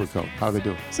like Harbor Code, how do they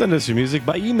do it? Send us your music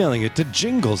by emailing it to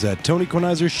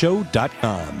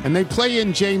jingles@TonyKornizersShow.com. And they play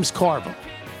in James Carville.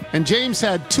 And James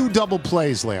had 2 double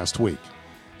plays last week.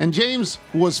 And James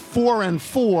was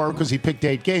 4-4 because he picked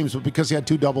 8 games, but because he had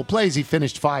 2 double plays, he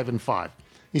finished 5-5.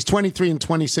 He's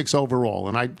 23-26 overall.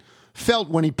 And I felt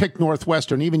when he picked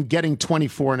Northwestern, even getting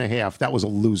 24.5, that was a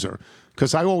loser.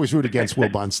 Because I always root against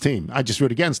Wilbon's team. I just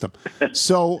root against him.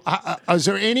 So is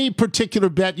there any particular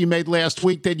bet you made last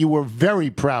week that you were very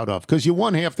proud of? Because you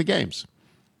won half the games.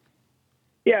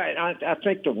 Yeah, I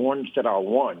think the ones that I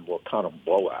won were kind of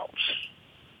blowouts.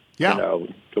 Yeah. You know,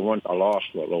 the ones I lost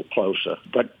were a little closer.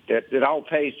 But it all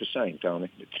pays the same,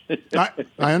 Tony. I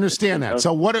understand that.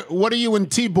 So what are you and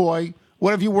T-Boy,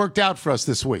 what have you worked out for us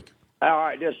this week? All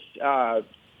right, this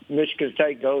Michigan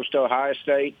State goes to Ohio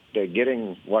State. They're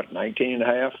getting,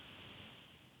 19.5?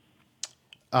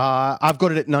 I've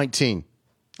got it at 19.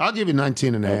 I'll give you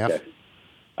 19.5. Okay.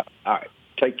 All right,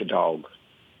 take the dog.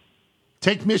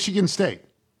 Take Michigan State.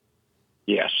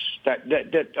 Yes, that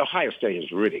Ohio State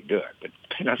is really good, but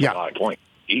that's a lot of points.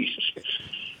 Jesus.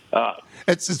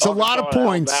 It's a lot of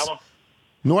points. Alabama.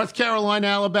 North Carolina,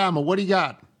 Alabama. What do you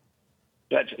got?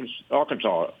 It's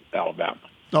Arkansas, Alabama.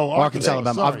 Oh, Arkansas,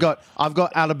 Alabama. Sorry. I've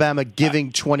got Alabama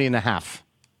giving 20.5.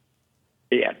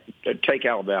 Yeah, take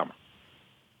Alabama.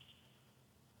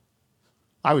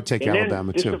 I would take And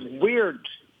Alabama then too. It's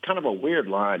kind of a weird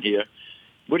line here.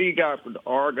 What do you got for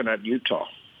Oregon at Utah?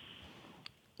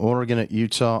 Oregon at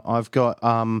Utah. I've got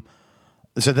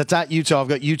so that's at Utah. I've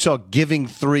got Utah giving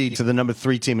 3 to the number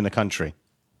 3 team in the country.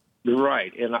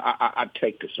 Right, and I'd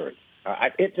take the 3.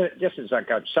 This is I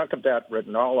got sucker bet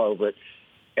written all over it.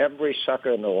 Every sucker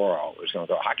in the world is going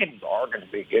to go, how can Oregon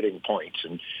be getting points?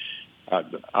 And I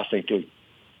think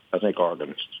Oregon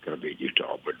is going to beat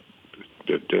Utah, but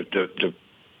the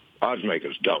odds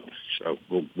makers don't. So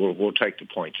we'll take the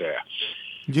points there.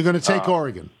 You're going to take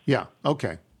Oregon? Yeah.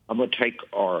 Okay. I'm going to take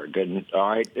Oregon. All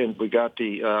right, and we got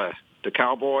the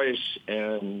Cowboys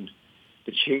and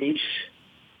the Chiefs,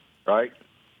 right?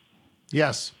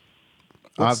 Yes.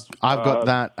 I've got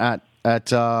that at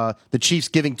the Chiefs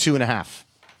giving 2.5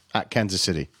 at Kansas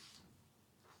City.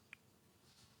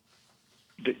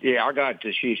 Yeah, I got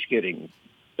the Chiefs getting.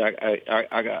 I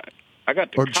got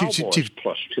the Or Cowboys Chiefs.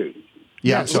 +2.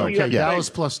 Yeah, Okay. yeah. Dallas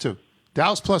 +2.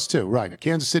 Dallas +2. Right.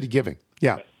 Kansas City giving.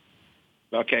 Yeah.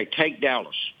 Okay, take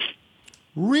Dallas.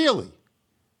 Really?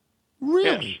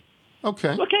 Really? Yes.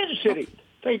 Okay. Well, Kansas City,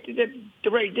 they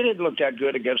didn't look that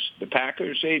good against the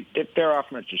Packers. Their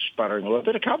offense is sputtering a little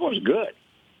bit. The Cowboys are good.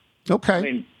 Okay. I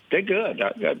mean, they're good.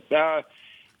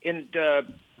 And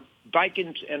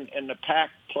Vikings and the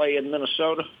Pack play in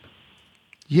Minnesota.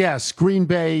 Yes. Green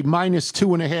Bay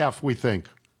 -2.5. We think.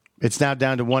 It's now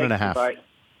down to 1.5.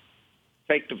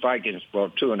 Take the Vikings. Well,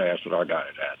 2.5 is what I got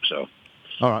it at. So,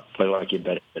 all right, play like you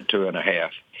bet at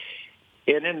 2.5.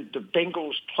 And then the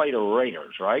Bengals play the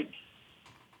Raiders, right?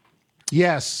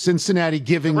 Yes. Cincinnati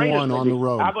giving Raiders 1 on the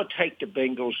road. I would take the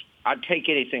Bengals. I'd take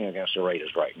anything against the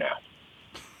Raiders right now.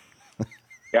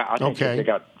 Yeah, I think Okay. they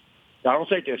got. I don't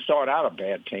think they start out a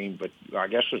bad team, but I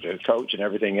guess with their coach and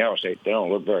everything else, they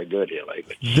don't look very good here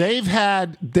lately. They've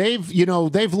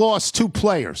lost 2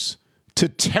 players to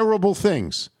terrible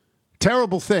things,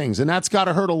 and that's got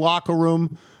to hurt a locker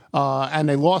room. And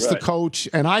they lost the coach,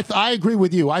 and I agree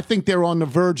with you. I think they're on the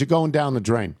verge of going down the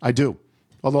drain. I do,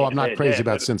 although I'm not crazy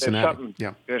about Cincinnati.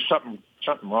 There's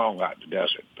something wrong out in the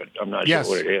desert, but I'm not Yes.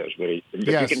 sure what it is. But if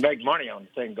Yes. you can make money on the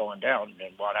thing going down,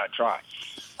 then why not try?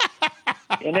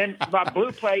 And then my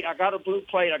blue plate, I got a blue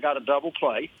plate. I got a double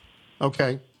play.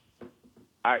 Okay.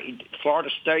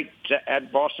 Florida State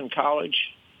at Boston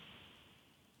College.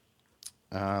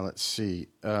 let's see.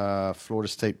 Florida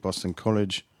State, Boston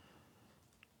College.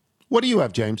 What do you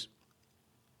have, James?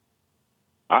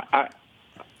 I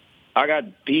got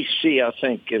BC. I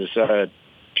think is a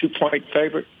 2-point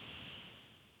favorite.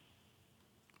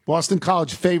 Boston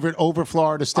College favorite over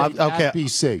Florida State at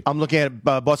BC. I'm looking at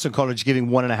Boston College giving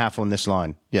 1.5 on this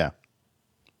line. Yeah.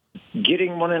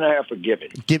 Getting 1.5 or giving?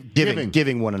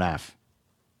 Giving 1.5.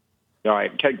 All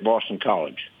right, take Boston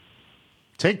College.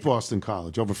 Take Boston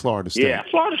College over Florida State. Yeah,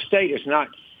 Florida State is not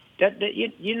that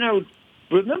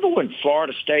remember when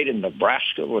Florida State and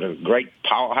Nebraska were the great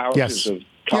powerhouses of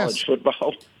college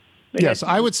football? Yes,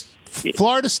 I would.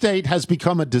 Florida State has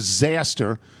become a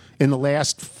disaster in the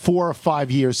last 4 or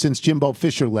 5 years since Jimbo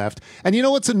Fisher left. And you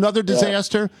know what's another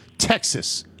disaster?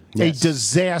 Texas. Yes. A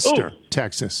disaster, Ooh.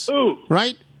 Texas. Ooh.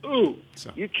 Right? Ooh,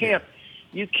 you can't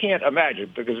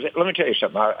imagine, because let me tell you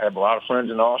something. I have a lot of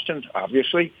friends in Austin,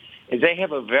 obviously, and they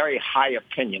have a very high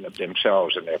opinion of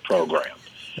themselves and their program.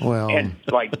 Well, And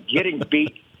like getting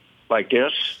beat like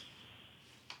this,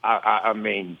 I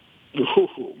mean,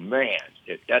 ooh, man,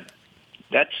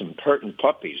 that's some hurting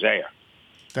puppies there.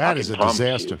 that I is a promise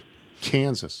disaster. you.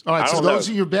 Kansas. All right, I so don't those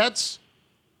know. are your bets?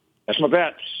 That's my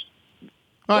bets.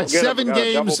 All right, Don't get 7 a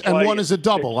games double and play one is a and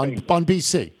double on 16.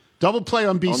 BC. Double play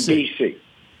on BC. On BC.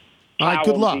 All right,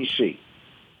 good Powell, luck. BC.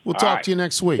 We'll All talk right. to you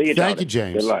next See week. you, Thank Tony. you,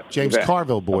 James. Good luck. James You bet.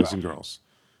 Carville, boys Bye-bye. and girls.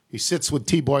 He sits with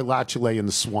T-Boy Latchley in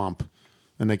the swamp,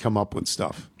 and they come up with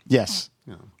stuff. Yes,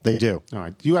 they do. All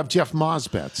right. You have Jeff Ma's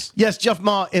bets. Yes, Jeff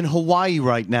Ma in Hawaii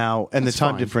right now, and That's the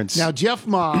time fine. difference. Now, Jeff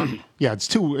Ma, it's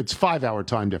 5-hour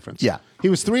time difference. Yeah. He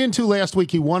was 3-2 last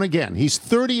week. He won again. He's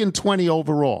 30-20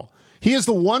 overall. He is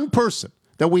the one person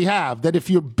that we have that if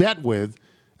you bet with,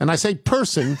 and I say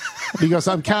person because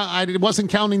I wasn't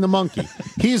counting the monkey.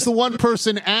 He's the one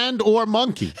person and or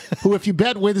monkey who, if you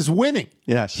bet with, is winning.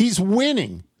 Yes. He's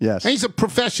winning. Yes. And he's a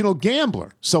professional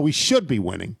gambler, so he should be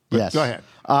winning. But Yes. Go ahead.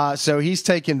 So he's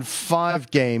taken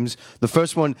 5 games. The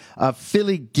first one,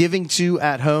 Philly giving 2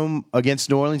 at home against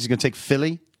New Orleans. He's going to take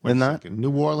Philly in that.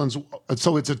 New Orleans.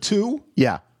 So it's a 2.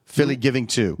 Yeah, Philly giving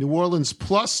 2. New Orleans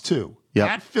plus 2 Yep.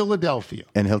 at Philadelphia.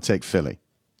 And he'll take Philly.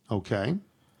 Okay.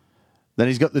 Then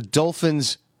he's got the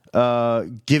Dolphins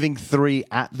giving 3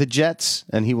 at the Jets,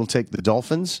 and he will take the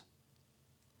Dolphins.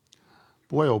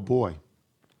 Boy, oh boy.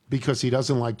 Because he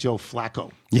doesn't like Joe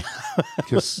Flacco. Yeah.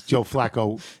 Because Joe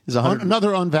Flacco is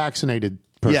another unvaccinated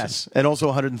person. Yes, and also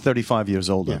 135 years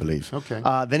old, I Yeah. believe. Okay.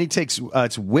 Then he takes,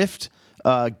 it's Whiffed,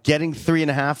 getting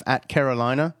 3.5 at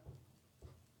Carolina,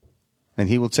 and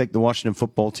he will take the Washington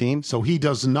football team. So he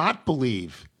does not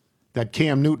believe that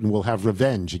Cam Newton will have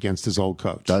revenge against his old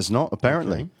coach. Does not,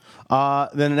 apparently. Then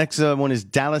the next one is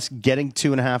Dallas getting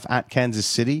 2.5 at Kansas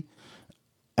City,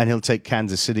 and he'll take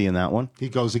Kansas City in that one. He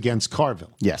goes against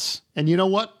Carville. Yes. And you know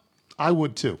what? I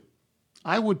would too.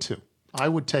 I would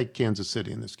take Kansas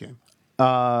City in this game.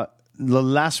 The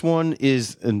last one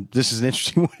is, and this is an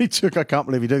interesting one he took. I can't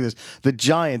believe he did this. The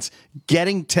Giants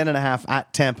getting 10.5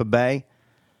 at Tampa Bay.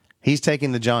 He's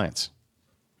taking the Giants.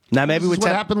 Now maybe This is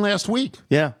what happened last week.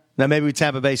 Yeah. Now maybe with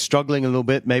Tampa Bay struggling a little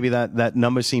bit. Maybe that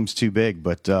number seems too big.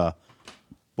 But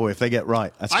boy, if they get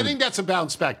right, I think that's a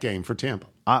bounce back game for Tampa.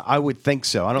 I would think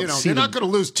so. I don't see they're them. not going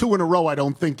to lose 2 in a row, I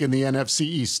don't think, in the NFC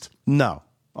East. No,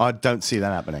 I don't see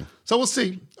that happening. So we'll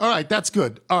see. All right, that's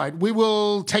good. All right, we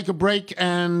will take a break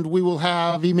and we will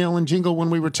have email and jingle when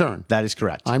we return. That is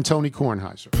correct. I'm Tony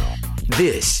Kornheiser.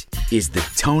 This is the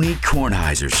Tony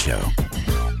Kornheiser Show.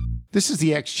 This is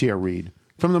the X chair read.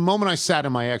 From the moment I sat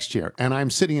in my X chair, and I'm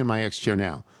sitting in my X chair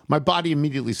now, my body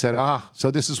immediately said,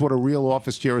 so this is what a real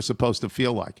office chair is supposed to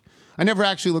feel like. I never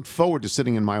actually looked forward to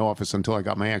sitting in my office until I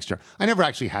got my X chair. I never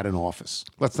actually had an office.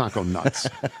 Let's not go nuts.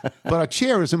 But a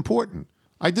chair is important.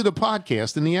 I did a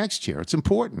podcast in the X chair. It's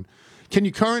important. Can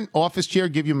your current office chair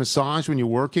give you a massage when you're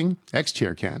working? X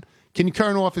chair can. Can your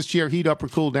current office chair heat up or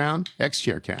cool down? X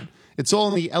chair can. It's all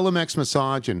in the LMX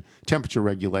massage and temperature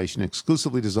regulation,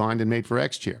 exclusively designed and made for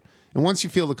X chair. And once you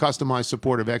feel the customized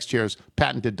support of X chair's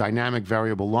patented dynamic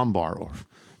variable lumbar, or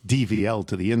DVL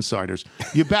to the insiders,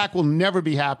 your back will never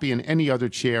be happy in any other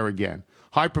chair again.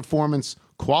 High performance,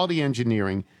 quality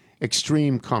engineering,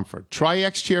 extreme comfort. Try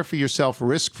X chair for yourself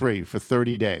risk-free for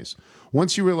 30 days.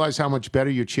 Once you realize how much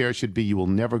better your chair should be, you will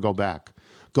never go back.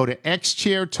 Go to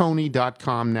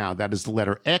xchairtony.com now. That is the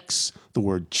letter X, the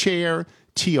word chair,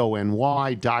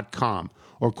 TONY.com.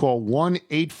 Or call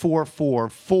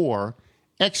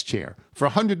 1-844-4-XChair for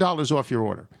 $100 off your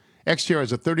order. X-Chair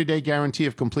has a 30-day guarantee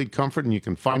of complete comfort, and you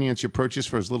can finance your purchase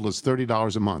for as little as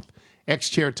 $30 a month.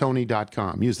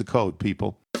 xchairtony.com. Use the code,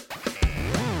 people.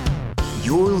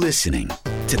 You're listening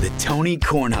to the Tony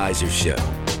Kornheiser Show.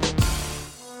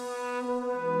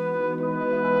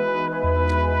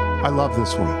 I love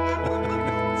this one.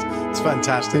 It's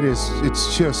fantastic. It is.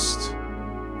 It's just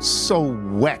so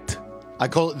wet. I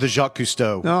call it the Jacques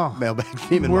Cousteau mailbag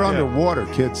theme. We're underwater,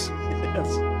 kids. Yes.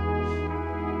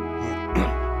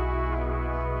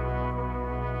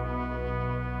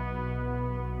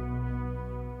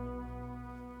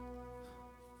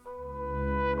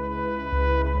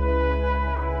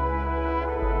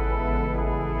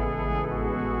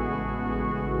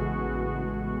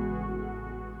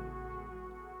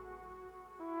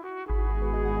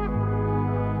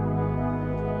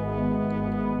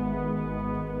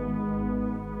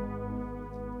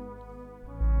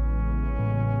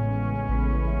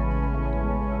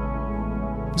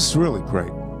 It's really great.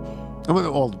 I mean,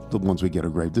 all the ones we get are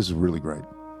great. This is really great.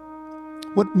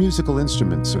 What musical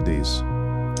instruments are these?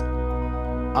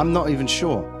 I'm not even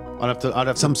sure. I'd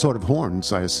have Some sort of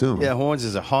horns, I assume. Yeah, horns.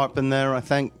 There's a harp in there, I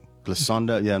think.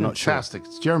 Glissando. Yeah, not sure. Fantastic.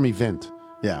 It's Jeremy Vint.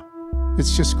 Yeah.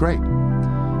 It's just great.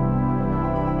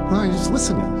 Well, just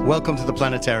listen to it. Welcome to the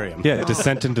planetarium. Yeah,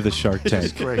 descent into the Shark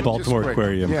Tank, Great. Baltimore Just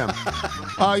great. Aquarium.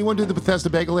 Yeah. You want to do the Bethesda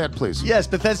Bagel ad, please? Yes,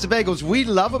 Bethesda Bagels. We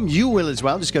love them. You will as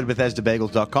well. Just go to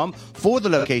BethesdaBagels.com for the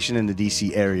location in the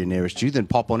D.C. area nearest you. Then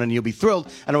pop on and you'll be thrilled.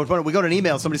 And we got an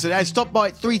email. Somebody said, I stopped by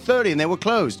at 3:30 and they were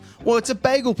closed. Well, it's a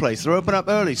bagel place. They're open up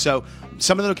early. So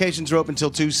some of the locations are open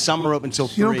till 2. Some are open till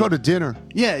 3. You don't go to dinner.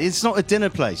 Yeah, it's not a dinner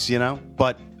place,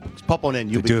 But pop on in.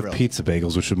 You'll They be do have thrilled. pizza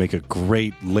bagels, which would make a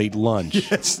great late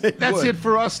lunch. Yes, they That's would. it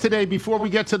for us today. Before we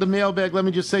get to the mailbag, let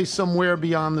me just say somewhere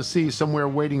beyond the sea, somewhere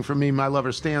waiting for me, my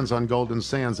lover stands on golden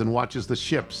sands and watches the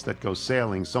ships that go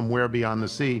sailing. Somewhere beyond the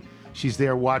sea, she's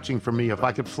there watching for me. If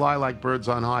I could fly like birds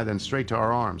on high, then straight to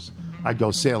her arms, I'd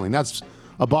go sailing. That's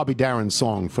a Bobby Darin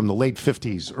song from the late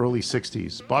 50s, early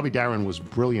 60s. Bobby Darin was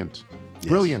brilliant.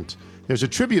 Brilliant. There's a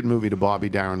tribute movie to Bobby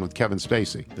Darin with Kevin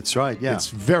Spacey. That's right, yeah. It's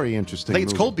very interesting. I think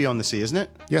it's movie. called Beyond the Sea, isn't it?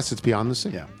 Yes, it's Beyond the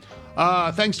Sea.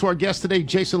 Yeah. Thanks to our guests today,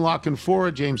 Jason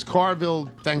Lockenfora, James Carville.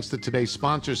 Thanks to today's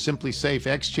sponsors, Simply Safe,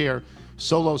 X-Chair,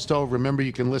 Solo Stove. Remember,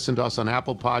 you can listen to us on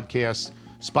Apple Podcasts,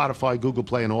 Spotify, Google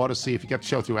Play, and Odyssey. If you get the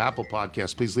show through Apple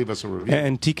Podcasts, please leave us a review.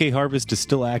 And TK Harvest is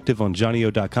still active on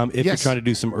JohnnyO.com. If you're Yes. trying to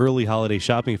do some early holiday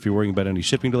shopping, if you're worrying about any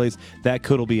shipping delays, that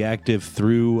code will be active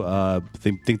through,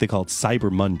 they think they call it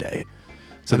Cyber Monday.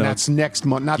 So and that's next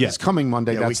month, not this coming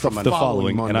Monday. Yeah, that's the week from Monday.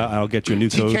 following Monday. and I'll get you a new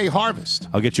code. TK Harvest.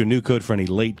 I'll get you a new code for any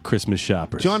late Christmas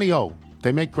shoppers. Johnny O.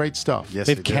 They make great stuff. Yes,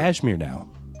 they they have do. cashmere now.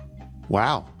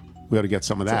 Wow. We ought to get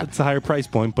some of that. It's a higher price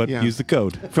point, but Yeah. use the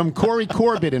code. From Corey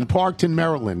Corbett in Parkton,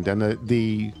 Maryland, and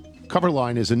the cover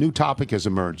line is a new topic has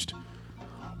emerged.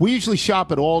 We usually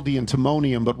shop at Aldi and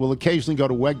Timonium, but we'll occasionally go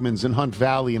to Wegmans in Hunt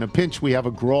Valley. In a pinch, we have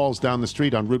a Grawls down the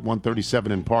street on Route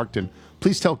 137 in Parkton.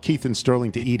 Please tell Keith and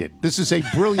Sterling to eat it. This is a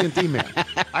brilliant email.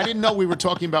 I didn't know we were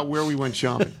talking about where we went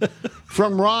shopping.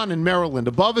 From Ron in Maryland,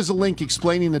 above is a link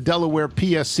explaining the Delaware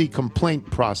PSC complaint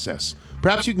process.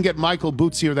 Perhaps you can get Michael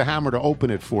Bootsy or the Hammer to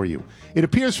open it for you. It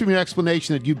appears from your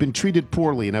explanation that you've been treated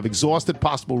poorly and have exhausted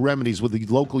possible remedies with the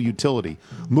local utility.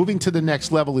 Moving to the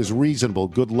next level is reasonable.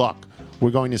 Good luck. We're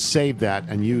going to save that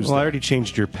and use Well, I that. already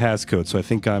changed your passcode, so I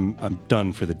think I'm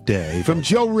done for the day. From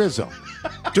Joe Rizzo.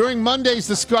 During Monday's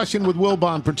discussion with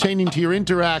Wilbon pertaining to your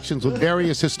interactions with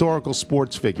various historical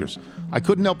sports figures, I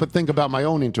couldn't help but think about my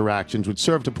own interactions, which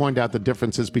serve to point out the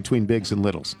differences between bigs and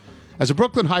littles. As a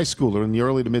Brooklyn high schooler in the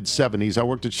early to mid-'70s, I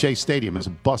worked at Shea Stadium as a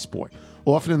busboy,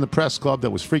 often in the press club that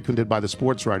was frequented by the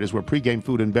sports writers where pregame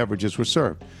food and beverages were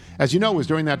served. As you know, it was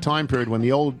during that time period when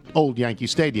the old Yankee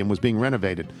Stadium was being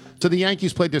renovated. So the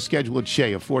Yankees played their schedule at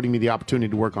Shea, affording me the opportunity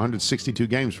to work 162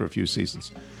 games for a few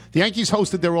seasons. The Yankees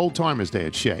hosted their Old Timers Day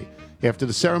at Shea. After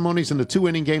the ceremonies and the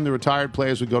 2-inning game, the retired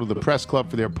players would go to the press club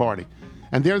for their party.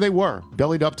 And there they were,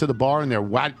 bellied up to the bar in their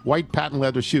white patent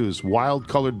leather shoes,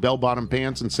 wild-colored bell-bottom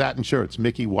pants, and satin shirts,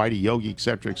 Mickey, Whitey, Yogi,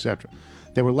 etc., etc.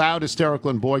 They were loud, hysterical,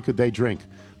 and boy, could they drink.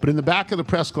 But in the back of the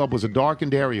press club was a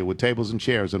darkened area with tables and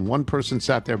chairs, and one person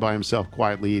sat there by himself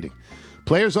quietly eating.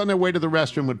 Players on their way to the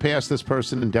restroom would pass this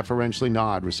person and deferentially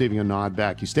nod, receiving a nod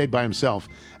back. He stayed by himself,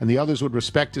 and the others would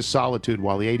respect his solitude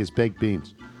while he ate his baked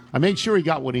beans. I made sure he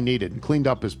got what he needed and cleaned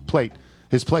up his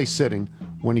place sitting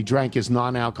when he drank his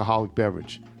non-alcoholic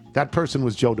beverage. That person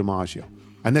was Joe DiMaggio.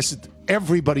 And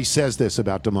everybody says this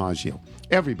about DiMaggio.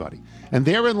 Everybody. And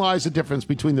therein lies the difference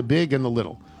between the big and the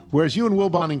little. Whereas you and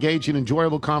Wilbon engage in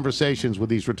enjoyable conversations with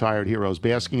these retired heroes,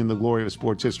 basking in the glory of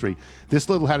sports history, this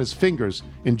little had his fingers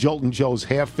in Jolton Joe's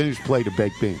half-finished plate of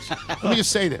baked beans. Let me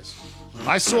just say this.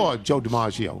 I saw Joe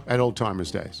DiMaggio at Old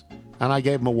Timers Days, and I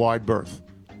gave him a wide berth,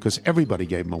 because everybody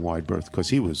gave him a wide berth, because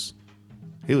he was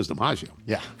DiMaggio.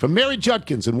 Yeah. From Mary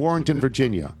Judkins in Warrenton,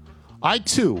 Virginia.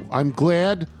 I'm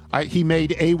glad he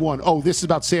made A1. Oh, this is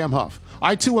about Sam Huff.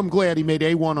 I, too, am glad he made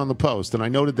A1 on the Post, and I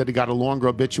noted that he got a longer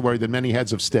obituary than many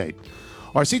heads of state.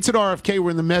 Our seats at RFK were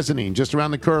in the mezzanine, just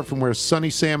around the curve from where Sonny,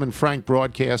 Sam, and Frank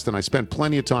broadcast, and I spent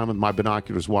plenty of time with my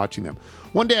binoculars watching them.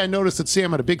 One day I noticed that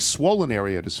Sam had a big swollen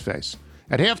area at his face.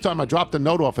 At halftime, I dropped a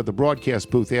note off at the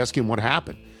broadcast booth asking what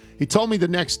happened. He called me the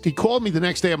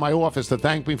next day at my office to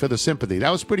thank me for the sympathy.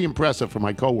 That was pretty impressive for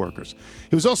my coworkers.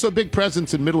 He was also a big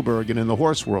presence in Middleburg and in the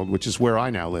horse world, which is where I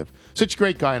now live. Such a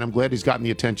great guy, and I'm glad he's gotten the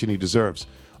attention he deserves.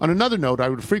 On another note, I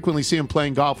would frequently see him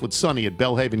playing golf with Sonny at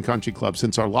Bellhaven Country Club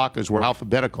since our lockers were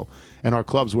alphabetical and our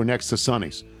clubs were next to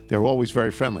Sonny's. They were always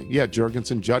very friendly. Yeah,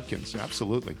 Jurgensen, Judkins,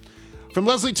 absolutely. From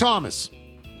Leslie Thomas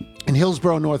in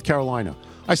Hillsborough, North Carolina.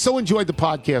 I so enjoyed the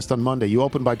podcast on Monday. You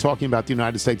opened by talking about the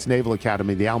United States Naval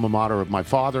Academy, the alma mater of my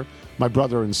father, my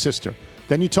brother, and sister.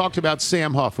 Then you talked about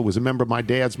Sam Huff, who was a member of my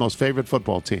dad's most favorite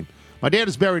football team. My dad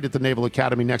is buried at the Naval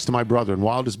Academy next to my brother, and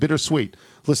while it is bittersweet,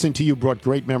 listening to you brought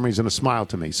great memories and a smile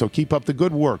to me. So keep up the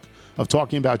good work of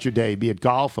talking about your day, be it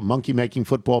golf, a monkey-making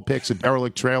football picks, a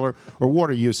derelict trailer, or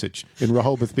water usage in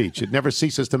Rehoboth Beach. It never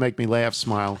ceases to make me laugh,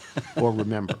 smile, or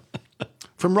remember.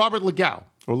 From Robert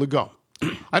Legault.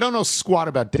 I don't know squat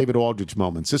about David Aldridge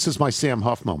moments. This is my Sam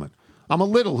Huff moment. I'm a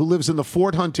little who lives in the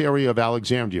Fort Hunt area of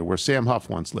Alexandria, where Sam Huff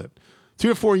once lived. 3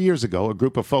 or 4 years ago, a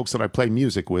group of folks that I play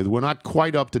music with were not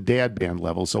quite up to dad band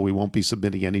level, so we won't be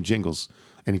submitting any jingles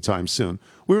anytime soon.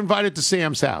 We were invited to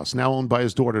Sam's house, now owned by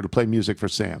his daughter, to play music for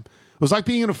Sam. It was like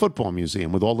being in a football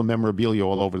museum with all the memorabilia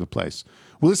all over the place.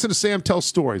 We listened to Sam tell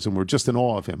stories, and we're just in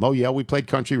awe of him. Oh, yeah, we played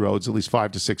Country Roads at least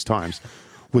 5 to 6 times,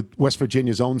 with West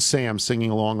Virginia's own Sam singing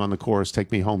along on the chorus,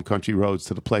 Take Me Home, Country Roads,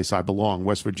 to the place I belong,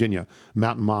 West Virginia,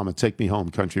 Mountain Mama, Take Me Home,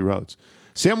 Country Roads.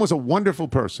 Sam was a wonderful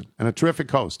person and a terrific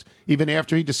host, even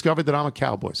after he discovered that I'm a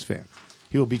Cowboys fan.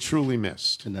 He will be truly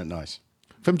missed. Isn't that nice?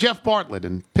 From Jeff Bartlett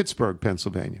in Pittsburgh,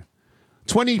 Pennsylvania.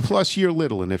 20-plus year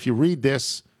little, and if you read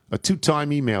this, a 2-time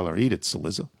emailer. Eat it,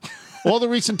 Saliza. All the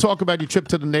recent talk about your trip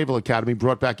to the Naval Academy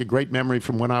brought back a great memory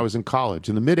from when I was in college.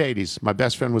 In the mid-'80s, my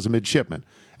best friend was a midshipman,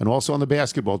 and also on the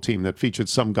basketball team that featured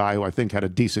some guy who I think had a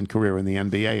decent career in the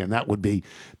NBA, and that would be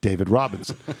David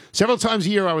Robinson. Several times a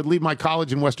year, I would leave my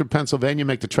college in western Pennsylvania,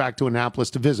 make the trek to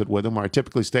Annapolis to visit with him, where I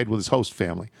typically stayed with his host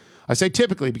family. I say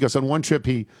typically because on one trip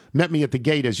he met me at the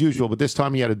gate as usual, but this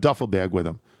time he had a duffel bag with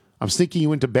him. I'm sneaking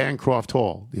you into Bancroft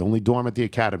Hall, the only dorm at the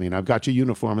academy, and I've got your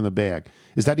uniform in the bag.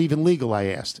 Is that even legal, I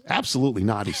asked. Absolutely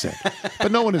not, he said.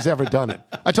 But no one has ever done it.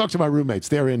 I talked to my roommates.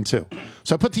 They're in, too.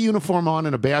 So I put the uniform on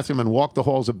in a bathroom and walked the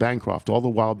halls of Bancroft, all the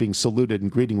while being saluted and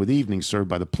greeting with evening served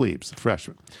by the plebes, the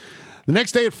freshmen. The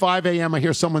next day at 5 a.m., I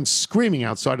hear someone screaming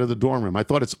outside of the dorm room. I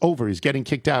thought it's over. He's getting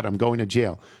kicked out. I'm going to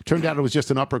jail. Turned out it was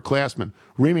just an upperclassman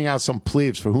reaming out some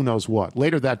plebes for who knows what.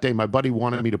 Later that day, my buddy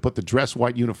wanted me to put the dress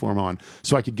white uniform on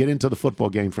so I could get into the football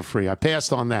game for free. I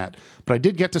passed on that, but I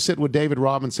did get to sit with David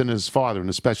Robinson and his father in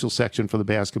a special section for the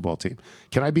basketball team.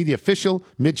 Can I be the official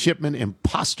midshipman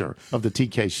imposter of the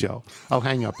TK show? I'll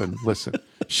hang up and listen.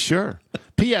 Sure.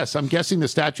 P.S. I'm guessing the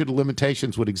statute of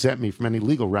limitations would exempt me from any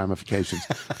legal ramifications.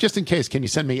 Just in case, can you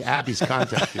send me Abby's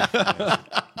contact information?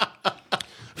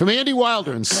 From Andy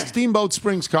Wilder in Steamboat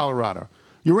Springs, Colorado.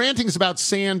 Your ranting is about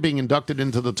sand being inducted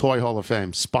into the Toy Hall of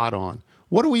Fame. Spot on.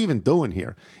 What are we even doing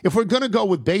here? If we're going to go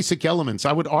with basic elements,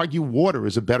 I would argue water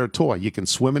is a better toy. You can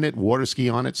swim in it, water ski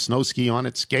on it, snow ski on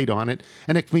it, skate on it,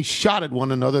 and it can be shot at one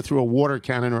another through a water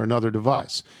cannon or another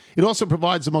device. It also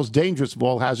provides the most dangerous of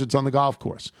all hazards on the golf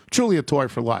course. Truly a toy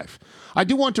for life. I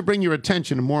do want to bring your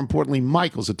attention, and more importantly,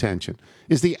 Michael's attention,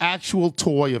 is the actual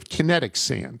toy of kinetic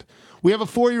sand. We have a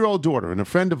 4-year-old daughter, and a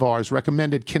friend of ours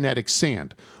recommended kinetic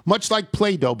sand. Much like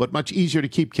Play-Doh, but much easier to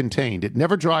keep contained. It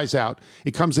never dries out.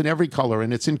 It comes in every color,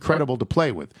 and it's incredible to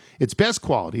play with. Its best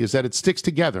quality is that it sticks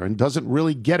together and doesn't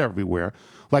really get everywhere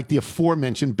like the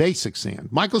aforementioned basic sand.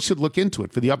 Michael should look into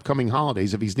it for the upcoming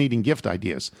holidays if he's needing gift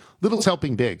ideas. Little's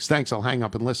helping bigs. Thanks, I'll hang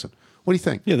up and listen. What do you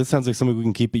think? Yeah, that sounds like something we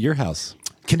can keep at your house.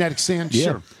 Kinetic sand? Yeah.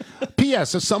 Sure.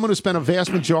 P.S. As someone who spent a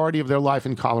vast majority of their life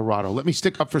in Colorado, let me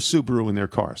stick up for Subaru in their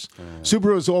cars.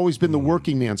 Subaru has always been the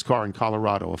working man's car in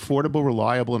Colorado. Affordable,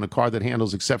 reliable, and a car that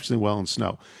handles exceptionally well in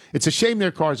snow. It's a shame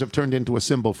their cars have turned into a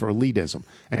symbol for elitism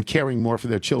and caring more for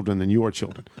their children than your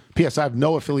children. P.S. I have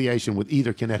no affiliation with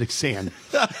either Kinetic Sand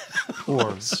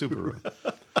or Subaru.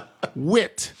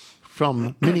 Whit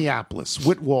from Minneapolis.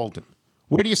 Whit Walden.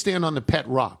 Where do you stand on the pet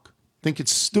rock? Think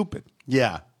it's stupid.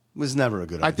 Yeah. It was never a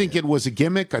good idea. I think it was a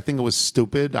gimmick. I think it was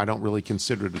stupid. I don't really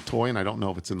consider it a toy, and I don't know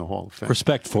if it's in the Hall of Fame.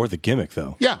 Respect for the gimmick,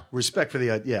 though. Yeah. Respect for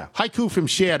the, yeah. Haiku from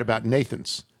Shad about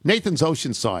Nathan's. Nathan's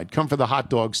Oceanside. Come for the hot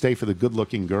dog, stay for the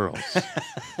good-looking girls.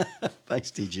 Thanks,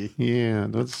 TG. Yeah,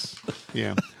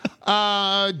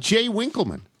 Jay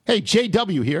Winkleman. Hey,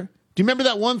 JW here. Do you remember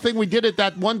that one thing we did at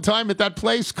that one time at that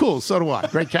place? Cool, so do I.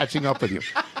 Great catching up with you.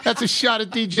 That's a shot at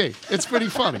DJ. It's pretty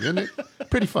funny, isn't it?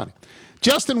 Pretty funny.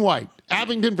 Justin White,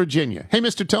 Abingdon, Virginia. Hey,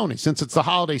 Mr. Tony, since it's the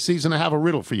holiday season, I have a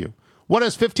riddle for you. What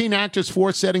has 15 actors,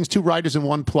 4 settings, 2 writers, and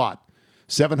 1 plot?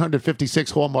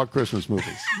 756 Hallmark Christmas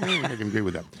movies. I can agree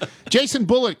with that. Jason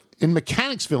Bullock in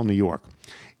Mechanicsville, New York.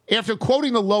 After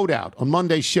quoting The Loadout on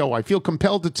Monday's show, I feel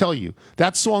compelled to tell you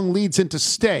that song leads into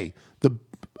Stay.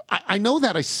 I know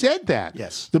that. I said that.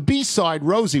 Yes. The B-side,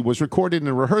 Rosie, was recorded in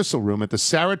a rehearsal room at the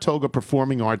Saratoga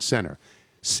Performing Arts Center.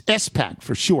 SPAC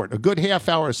for short, a good half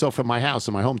hour or so from my house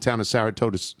in my hometown of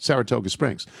Saratoga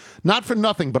Springs. Not for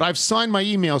nothing, but I've signed my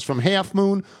emails from Half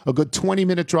Moon, a good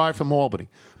 20-minute drive from Albany.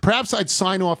 Perhaps I'd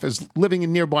sign off as living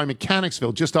in nearby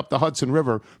Mechanicsville, just up the Hudson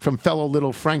River from fellow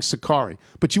little Frank Sicari.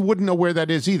 But you wouldn't know where that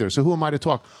is either, so who am I to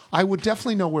talk? I would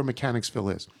definitely know where Mechanicsville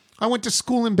is. I went to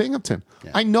school in Binghamton.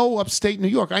 Yeah. I know upstate New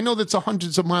York. I know that's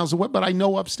hundreds of miles away, but I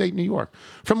know upstate New York.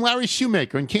 From Larry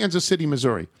Shoemaker in Kansas City,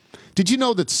 Missouri. Did you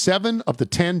know that 7 of the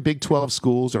 10 Big 12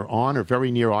 schools are on or very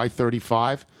near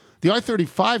I-35? The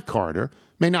I-35 corridor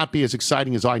may not be as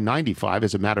exciting as I-95.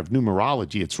 As a matter of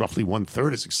numerology, it's roughly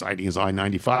 1/3 as exciting as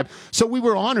I-95. So we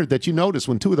were honored that you noticed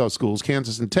when 2 of those schools,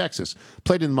 Kansas and Texas,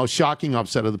 played in the most shocking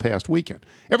upset of the past weekend.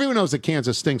 Everyone knows that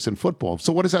Kansas stinks in football,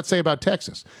 so what does that say about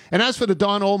Texas? And as for the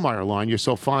Don Ohlmeyer line you're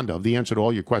so fond of, the answer to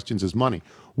all your questions is money.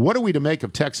 What are we to make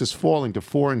of Texas falling to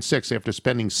 4-6 after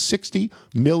spending $60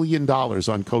 million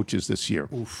on coaches this year?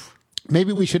 Oof.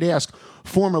 Maybe we should ask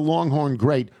former Longhorn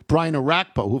great Brian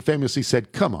Orakpo, who famously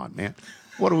said, "Come on, man.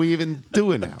 What are we even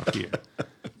doing out here?"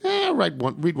 Read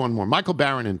one more. Michael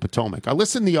Barron in Potomac. I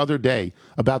listened the other day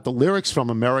about the lyrics from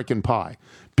American Pie.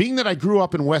 Being that I grew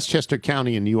up in Westchester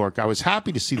County in New York, I was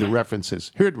happy to see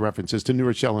heard references to New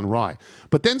Rochelle and Rye.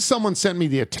 But then someone sent me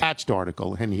the attached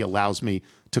article, and he allows me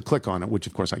to click on it, which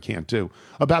of course I can't do,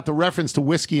 about the reference to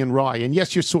whiskey and rye. And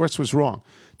yes, your source was wrong.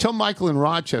 Tell Michael in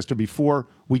Rochester before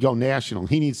we go national,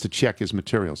 he needs to check his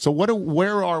material. So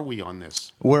where are we on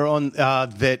this? We're on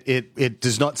that it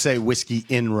does not say whiskey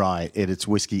in rye. It's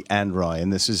whiskey and rye.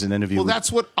 And this is an interview. Well,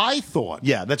 that's what I thought.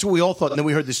 Yeah, that's what we all thought. And then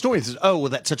we heard the story and says, oh, well,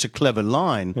 that's such a clever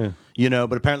line. Yeah.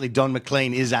 But apparently Don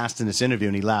McLean is asked in this interview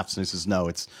and he laughs and he says, no,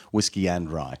 it's whiskey and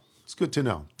rye. It's good to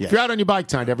know. Yeah. If you're out on your bike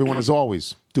tonight, everyone, as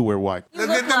always, do wear white. Look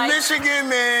at the Michigan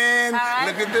man. Right.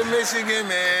 Look at the Michigan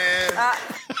man.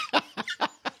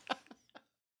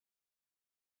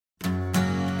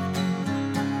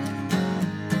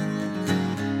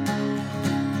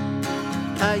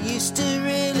 I used to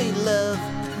really love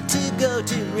to go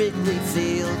to Wrigley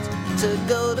Field, to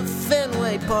go to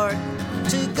Fenway Park,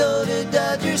 to go to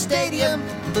Dodger Stadium,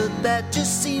 but that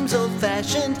just seems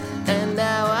old-fashioned, and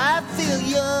now I feel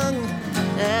young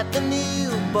at the new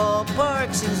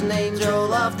ballparks whose names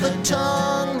roll off the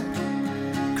tongue.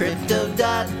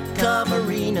 Crypto.com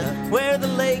Arena, where the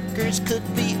Lakers could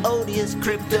be odious.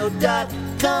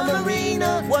 Crypto.com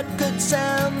Arena, what could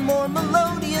sound more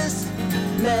melodious?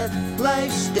 MetLife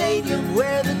Stadium,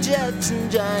 where the Jets and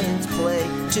Giants play.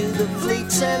 To the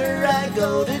Fleet Center I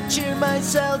go to cheer my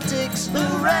Celtics,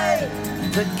 hooray!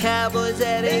 The Cowboys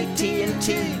at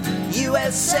AT&T,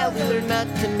 U.S. Cellular, not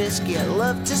Comiskey. I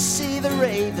love to see the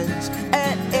Ravens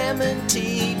at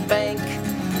M&T Bank.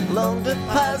 Lone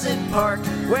Deposit Park,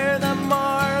 where the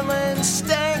Marlins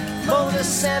stank. Moda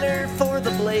Center for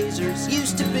the Blazers,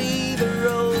 used to be the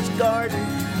Rose Garden.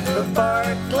 The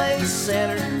Barclays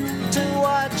Center to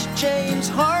watch James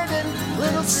Harden.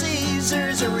 Little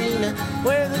Caesars Arena,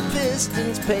 where the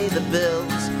Pistons pay the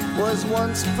bills, was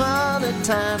once upon a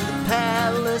time the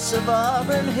Palace of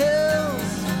Auburn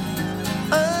Hills.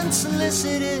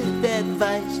 Unsolicited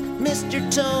advice, Mr.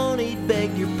 Tony,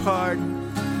 beg your pardon.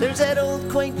 There's that old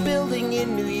quaint building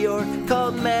in New York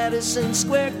called Madison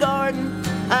Square Garden.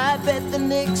 I bet the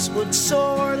Knicks would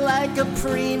soar like a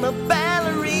prima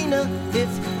ballerina if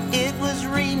it was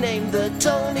renamed the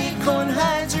Tony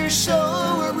Kornheiser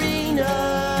Show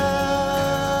Arena.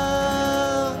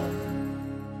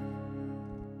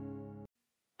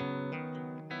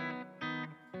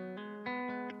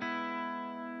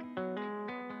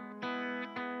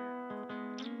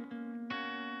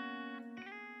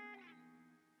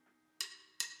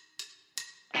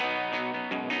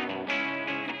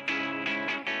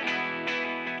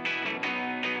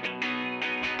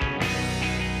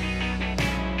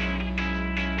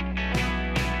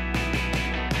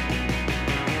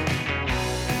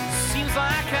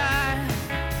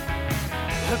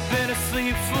 I've been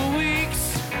asleep for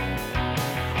weeks,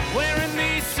 wearing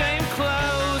these same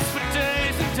clothes for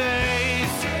days and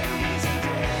days.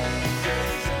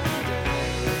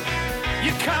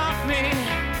 You caught me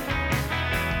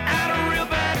at a real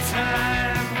bad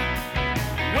time,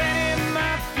 when it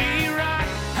might be right,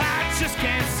 I just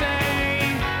can't say.